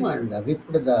cop came and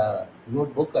whipped the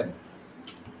notebook, and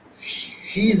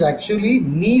she is actually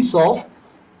niece of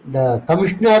the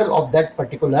commissioner of that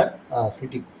particular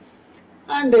city.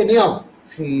 And anyhow,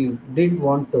 she didn't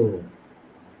want to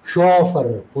show off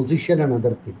her position and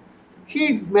other thing.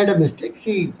 She made a mistake.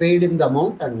 She paid him the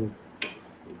amount, and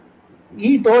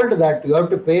he told that you have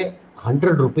to pay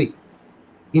 100 rupee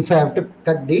if I have to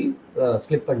cut the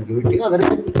slip and give it to you.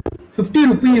 Otherwise, 50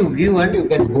 rupee you give and you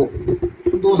can go.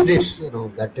 In those days,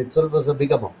 that itself was a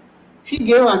big amount. She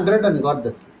gave 100 and got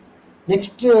the slip.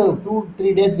 Next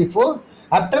 2-3 days before,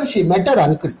 after she met her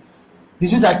uncle.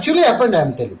 This is actually happened, I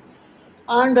am telling.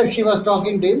 And she was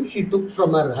talking to him. She took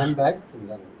from her handbag and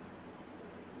then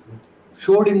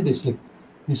showed him the slip.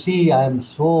 You see, I am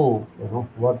so,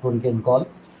 what one can call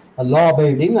a law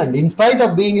abiding, and in spite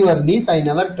of being your niece, I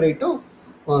never try to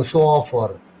show off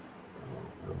or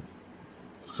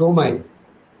show my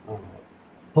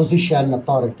position,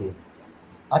 authority.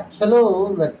 That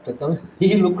fellow,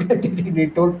 he looked at it and he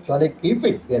told, shall I keep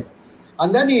it? Yes.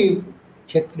 And then he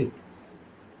checked it.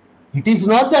 It is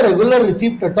not the regular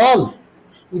receipt at all,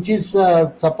 which is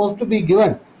supposed to be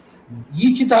given.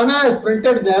 Each Thana has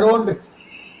printed their own receipt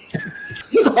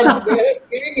and they are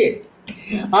giving it.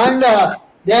 And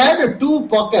they had two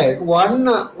pocket. One,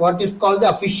 what is called the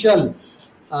official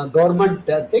government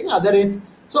thing. Other is,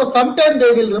 so sometimes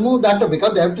they will remove that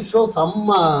because they have to show some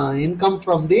income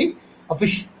from the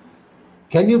official.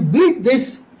 Can you beat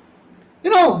this?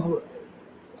 You know,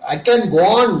 I can go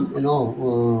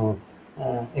on,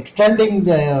 extending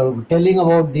the telling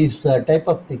about this type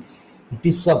of thing. It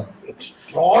is a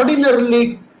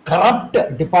extraordinarily corrupt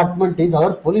department. Is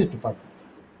our police department.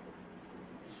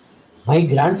 My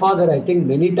grandfather, I think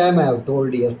many times I have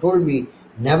told, he has told me,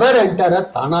 never enter a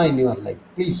Thana in your life.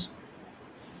 Please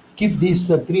keep these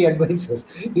three advices.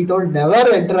 He told,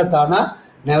 never enter a Thana,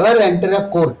 never enter a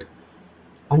court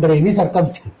under any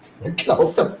circumstance. Settle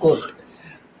out of court.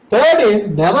 Third is,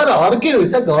 never argue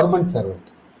with a government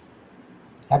servant.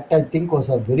 That I think was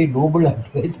a very noble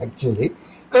advice actually,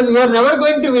 because you are never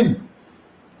going to win.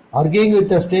 Arguing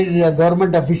with a state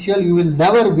government official, you will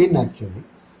never win actually.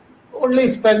 Only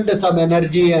spend some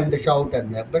energy and shout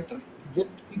and better just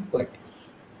keep quiet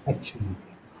actually.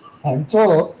 And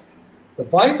so the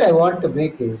point I want to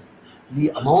make is the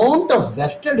amount of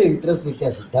vested interest which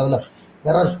has developed.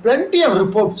 There are plenty of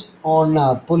reports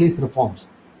on police reforms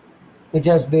which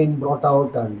has been brought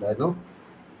out, and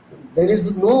there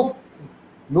is no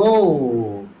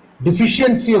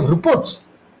deficiency of reports.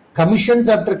 Commissions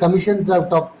after commissions have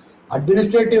talked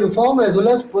administrative reform as well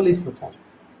as police reform.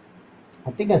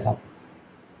 Nothing has happened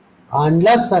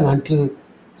unless and until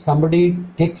somebody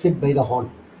takes it by the horn.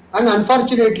 And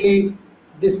unfortunately,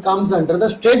 this comes under the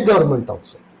state government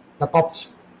also, the POPs.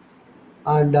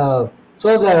 And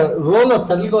so the role of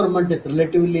central government is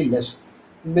relatively less.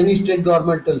 Many state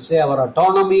government will say our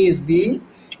autonomy is being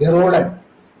eroded.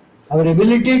 Our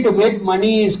ability to make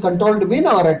money is controlled, mean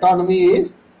our autonomy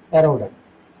is eroded.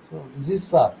 So this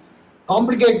is a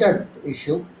complicated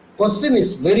issue. Question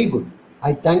is very good.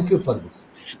 I thank you for this.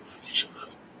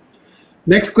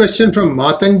 Next question from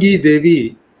Matangi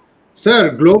Devi.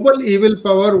 Sir, global evil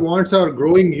power wants our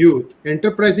growing youth,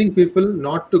 enterprising people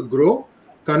not to grow.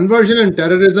 Conversion and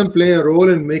terrorism play a role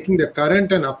in making the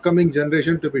current and upcoming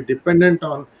generation to be dependent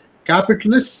on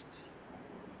capitalists.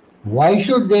 Why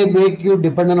should they make you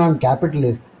dependent on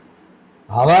capitalists?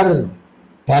 Our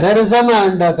terrorism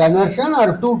and conversion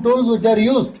are two tools which are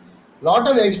used. Lot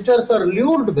of youngsters are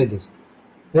lured by this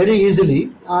very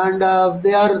easily, and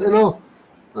they are,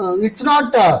 it's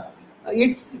not,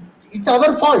 it's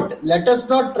our fault. Let us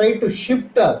not try to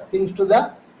shift things to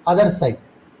the other side.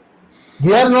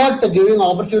 We are not giving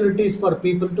opportunities for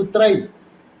people to thrive,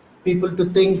 people to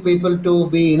think, people to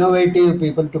be innovative,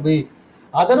 people to be.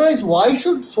 Otherwise, why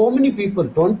should so many people,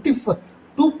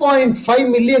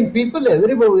 2.5 million people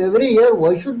every year,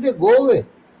 why should they go away?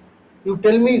 You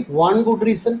tell me one good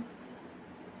reason.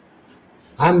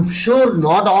 I'm sure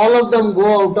not all of them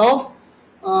go out of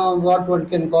what one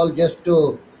can call just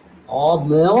to, or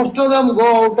most of them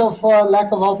go out of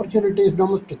lack of opportunities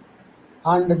domestic.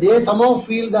 And they somehow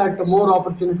feel that more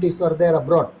opportunities are there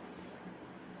abroad.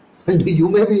 And you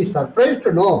may be surprised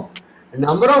to know a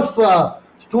number of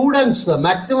students,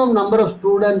 maximum number of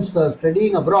students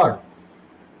studying abroad.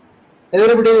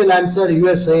 Everybody will answer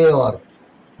USA or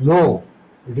no.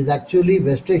 It is actually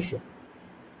West Asia.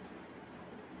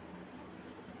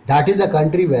 That is the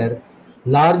country where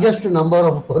largest number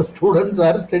of our students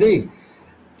are studying.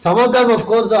 Some of them, of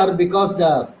course, are because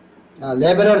the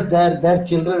laborers, their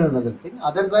children and other thing.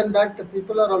 Other than that,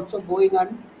 people are also going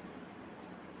on.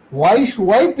 Why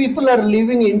people are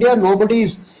leaving India? Everybody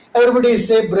is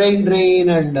say brain drain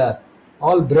and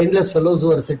all brainless fellows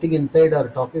who are sitting inside are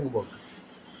talking about it.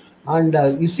 And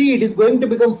you see, it is going to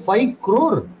become 5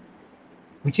 crore,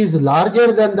 which is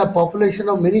larger than the population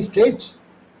of many states.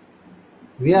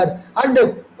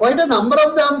 And quite a number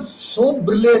of them so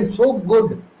brilliant, so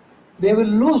good, they will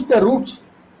lose the roots.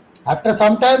 After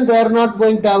some time, they are not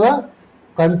going to have a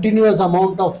continuous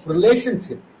amount of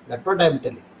relationship. That's what I am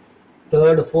telling.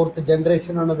 Third, fourth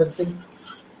generation, another thing.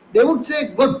 They would say,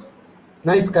 good,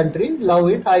 nice country, love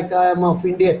it. I am of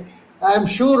India. I am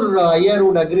sure Ayer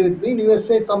would agree with me. In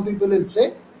USA, some people will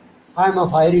say, I am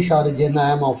of Irish origin.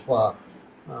 I am of,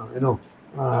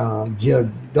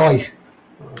 Deutsch,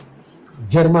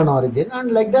 German origin.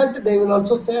 And like that, they will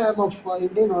also say, I am of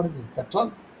Indian origin. That's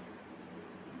all.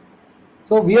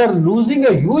 So we are losing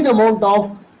a huge amount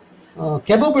of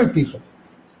capable people.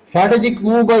 Strategic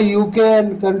move by UK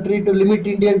and country to limit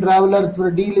Indian travelers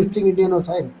for delisting Indian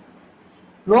asylum.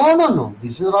 No.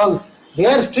 This is all. They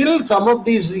are still, some of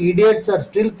these idiots are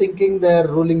still thinking they are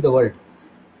ruling the world.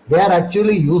 They are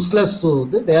actually useless. So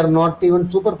they are not even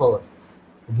superpowers.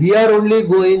 We are only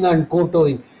going and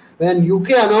kowtowing. When UK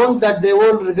announced that they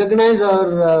will recognize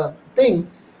our thing,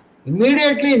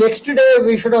 immediately next day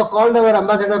we should have called our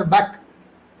ambassador back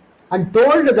and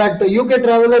told that UK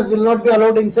travelers will not be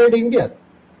allowed inside India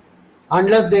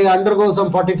unless they undergo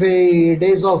some 45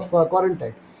 days of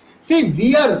quarantine. See,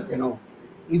 we are,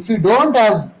 if you don't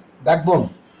have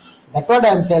backbone, that's what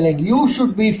I'm telling. You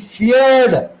should be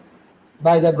feared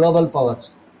by the global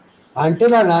powers.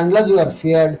 Until and unless you are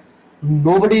feared,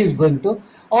 nobody is going to.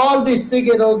 All these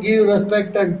things, give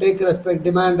respect and take respect,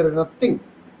 demand or nothing.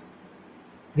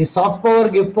 The soft power,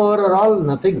 give power are all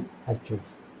nothing, actually.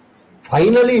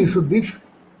 Finally, you should be,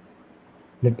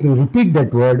 let me repeat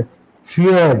that word,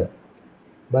 feared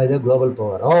by the global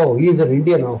power. Oh, he is an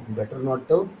Indian. Oh, better not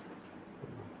to.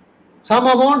 Some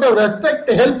amount of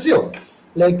respect helps you.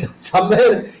 Like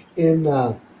somewhere in,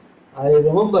 I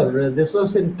remember this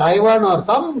was in Taiwan or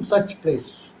some such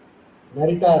place,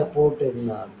 Narita airport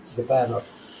in Japan, or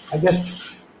I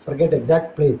just forget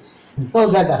exact place.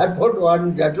 That airport,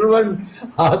 one gentleman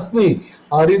asked me,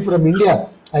 "Are you from India?"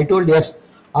 I told yes.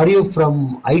 "Are you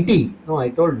from IT?" No, I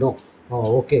told no.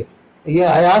 Oh, okay.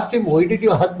 Yeah, I asked him, "Why did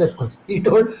you ask that question?" He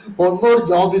told, "One more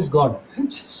job is gone."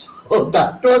 So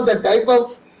that was the type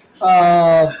of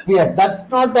fear. That's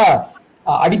not a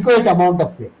adequate amount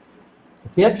of fear.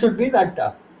 Fear should be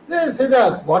that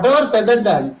whatever said and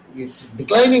done, it's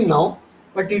declining now,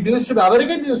 but it used to be,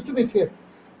 American used to be feared.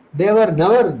 They were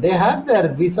never, they had their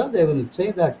visa, they will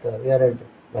say that we are entering.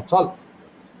 That's all.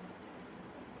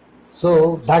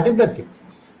 So that is the thing.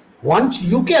 Once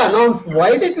UK announced,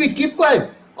 why did we keep quiet?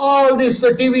 All these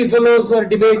TV fellows were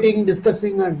debating,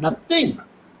 discussing, and nothing.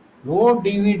 No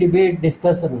TV debate,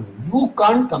 discussion. You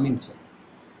can't come inside.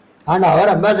 And our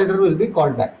ambassador will be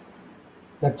called back.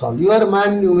 That's all. You are a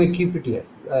man, you may keep it here.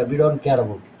 We don't care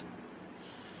about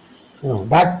it.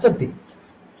 That's the thing.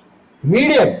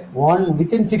 Immediate,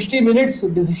 within 60 minutes,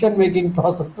 decision-making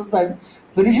processes and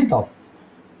finish it off.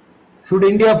 Should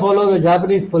India follow the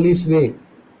Japanese police way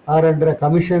or under a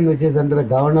commission which is under a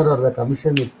governor or the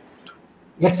commission?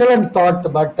 Excellent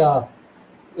thought, but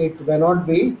it may not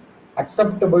be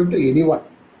acceptable to anyone.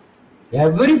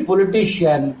 Every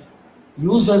politician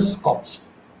uses cops.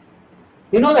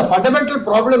 The fundamental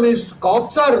problem is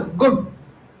cops are good.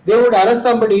 They would arrest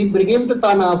somebody, bring him to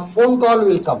Thana, phone call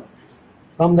will come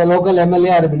from the local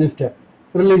MLA or minister.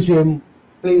 Release him,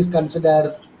 please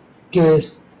consider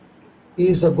case. He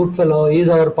is a good fellow, he is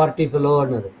our party fellow.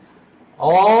 And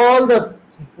all the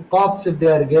cops, if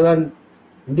they are given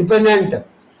independent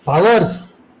powers,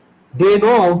 they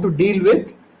know how to deal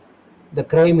with the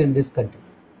crime in this country.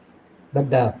 But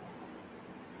the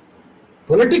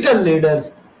political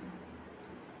leaders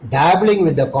dabbling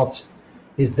with the cops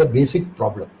is the basic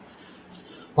problem.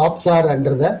 Cops are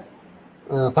under the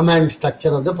command structure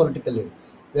of the political leader.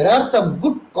 There are some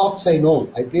good cops I know,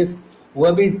 IPS, who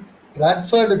have been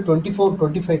transferred 24,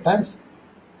 25 times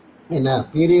in a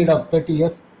period of 30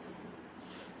 years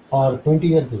or 20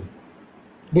 years.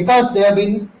 Because they have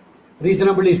been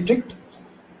reasonably strict,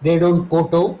 they don't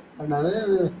kowtow, and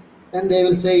then they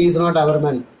will say, "He is not our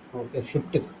man." Okay,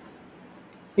 shift him.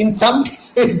 In some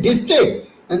district,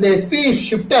 and the SP is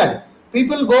shifted,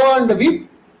 people go and weep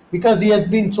because he has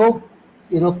been so,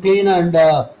 clean and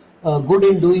good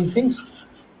in doing things.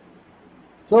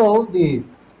 So the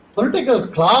political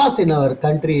class in our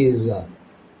country is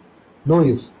no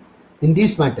use in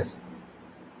these matters.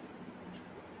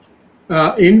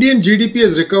 Indian GDP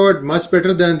has recovered much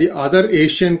better than the other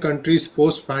Asian countries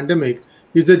post-pandemic.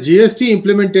 Is the GST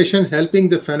implementation helping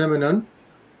the phenomenon?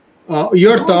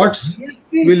 Your thoughts?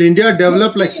 Will India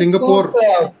develop like Singapore?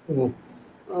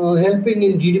 Helping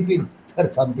in GDP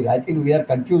or something. I think we are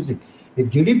confusing. If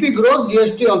GDP grows,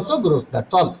 GST also grows.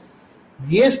 That's all.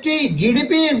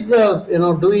 GDP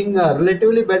is doing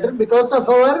relatively better because of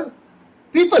our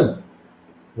people.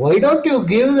 Why don't you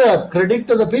give the credit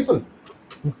to the people?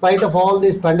 In spite of all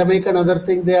this pandemic and other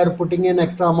things, they are putting in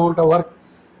extra amount of work.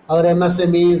 Our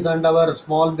MSMEs and our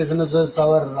small businesses,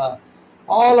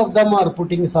 all of them are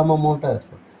putting some amount of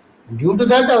effort. Due to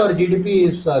that, our GDP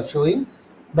is showing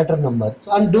better numbers,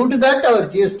 and due to that, our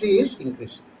GST is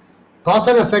increasing. Cause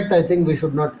and effect, I think we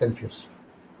should not confuse.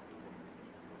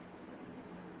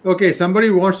 Okay,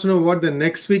 somebody wants to know what the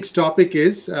next week's topic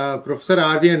is. Professor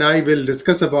RV and I will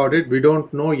discuss about it. We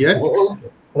don't know yet.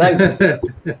 Right.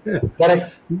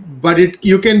 Correct. But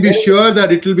you can be sure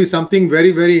that it will be something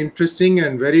very, very interesting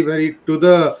and very, very to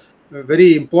the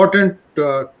very important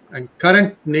and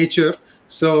current nature.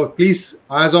 So please,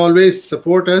 as always,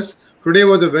 support us. Today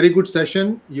was a very good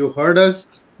session. You heard us.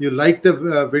 You liked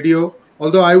the video.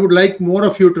 Although I would like more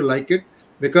of you to like it,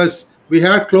 because we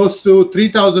had close to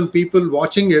 3,000 people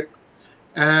watching it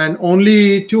and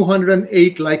only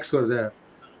 208 likes were there.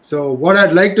 So what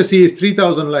I'd like to see is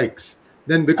 3,000 likes.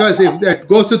 Then, because if that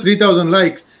goes to 3,000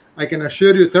 likes, I can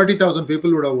assure you 30,000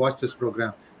 people would have watched this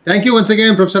program. Thank you once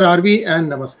again, Professor RV,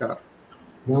 and namaskar.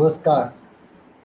 Namaskar.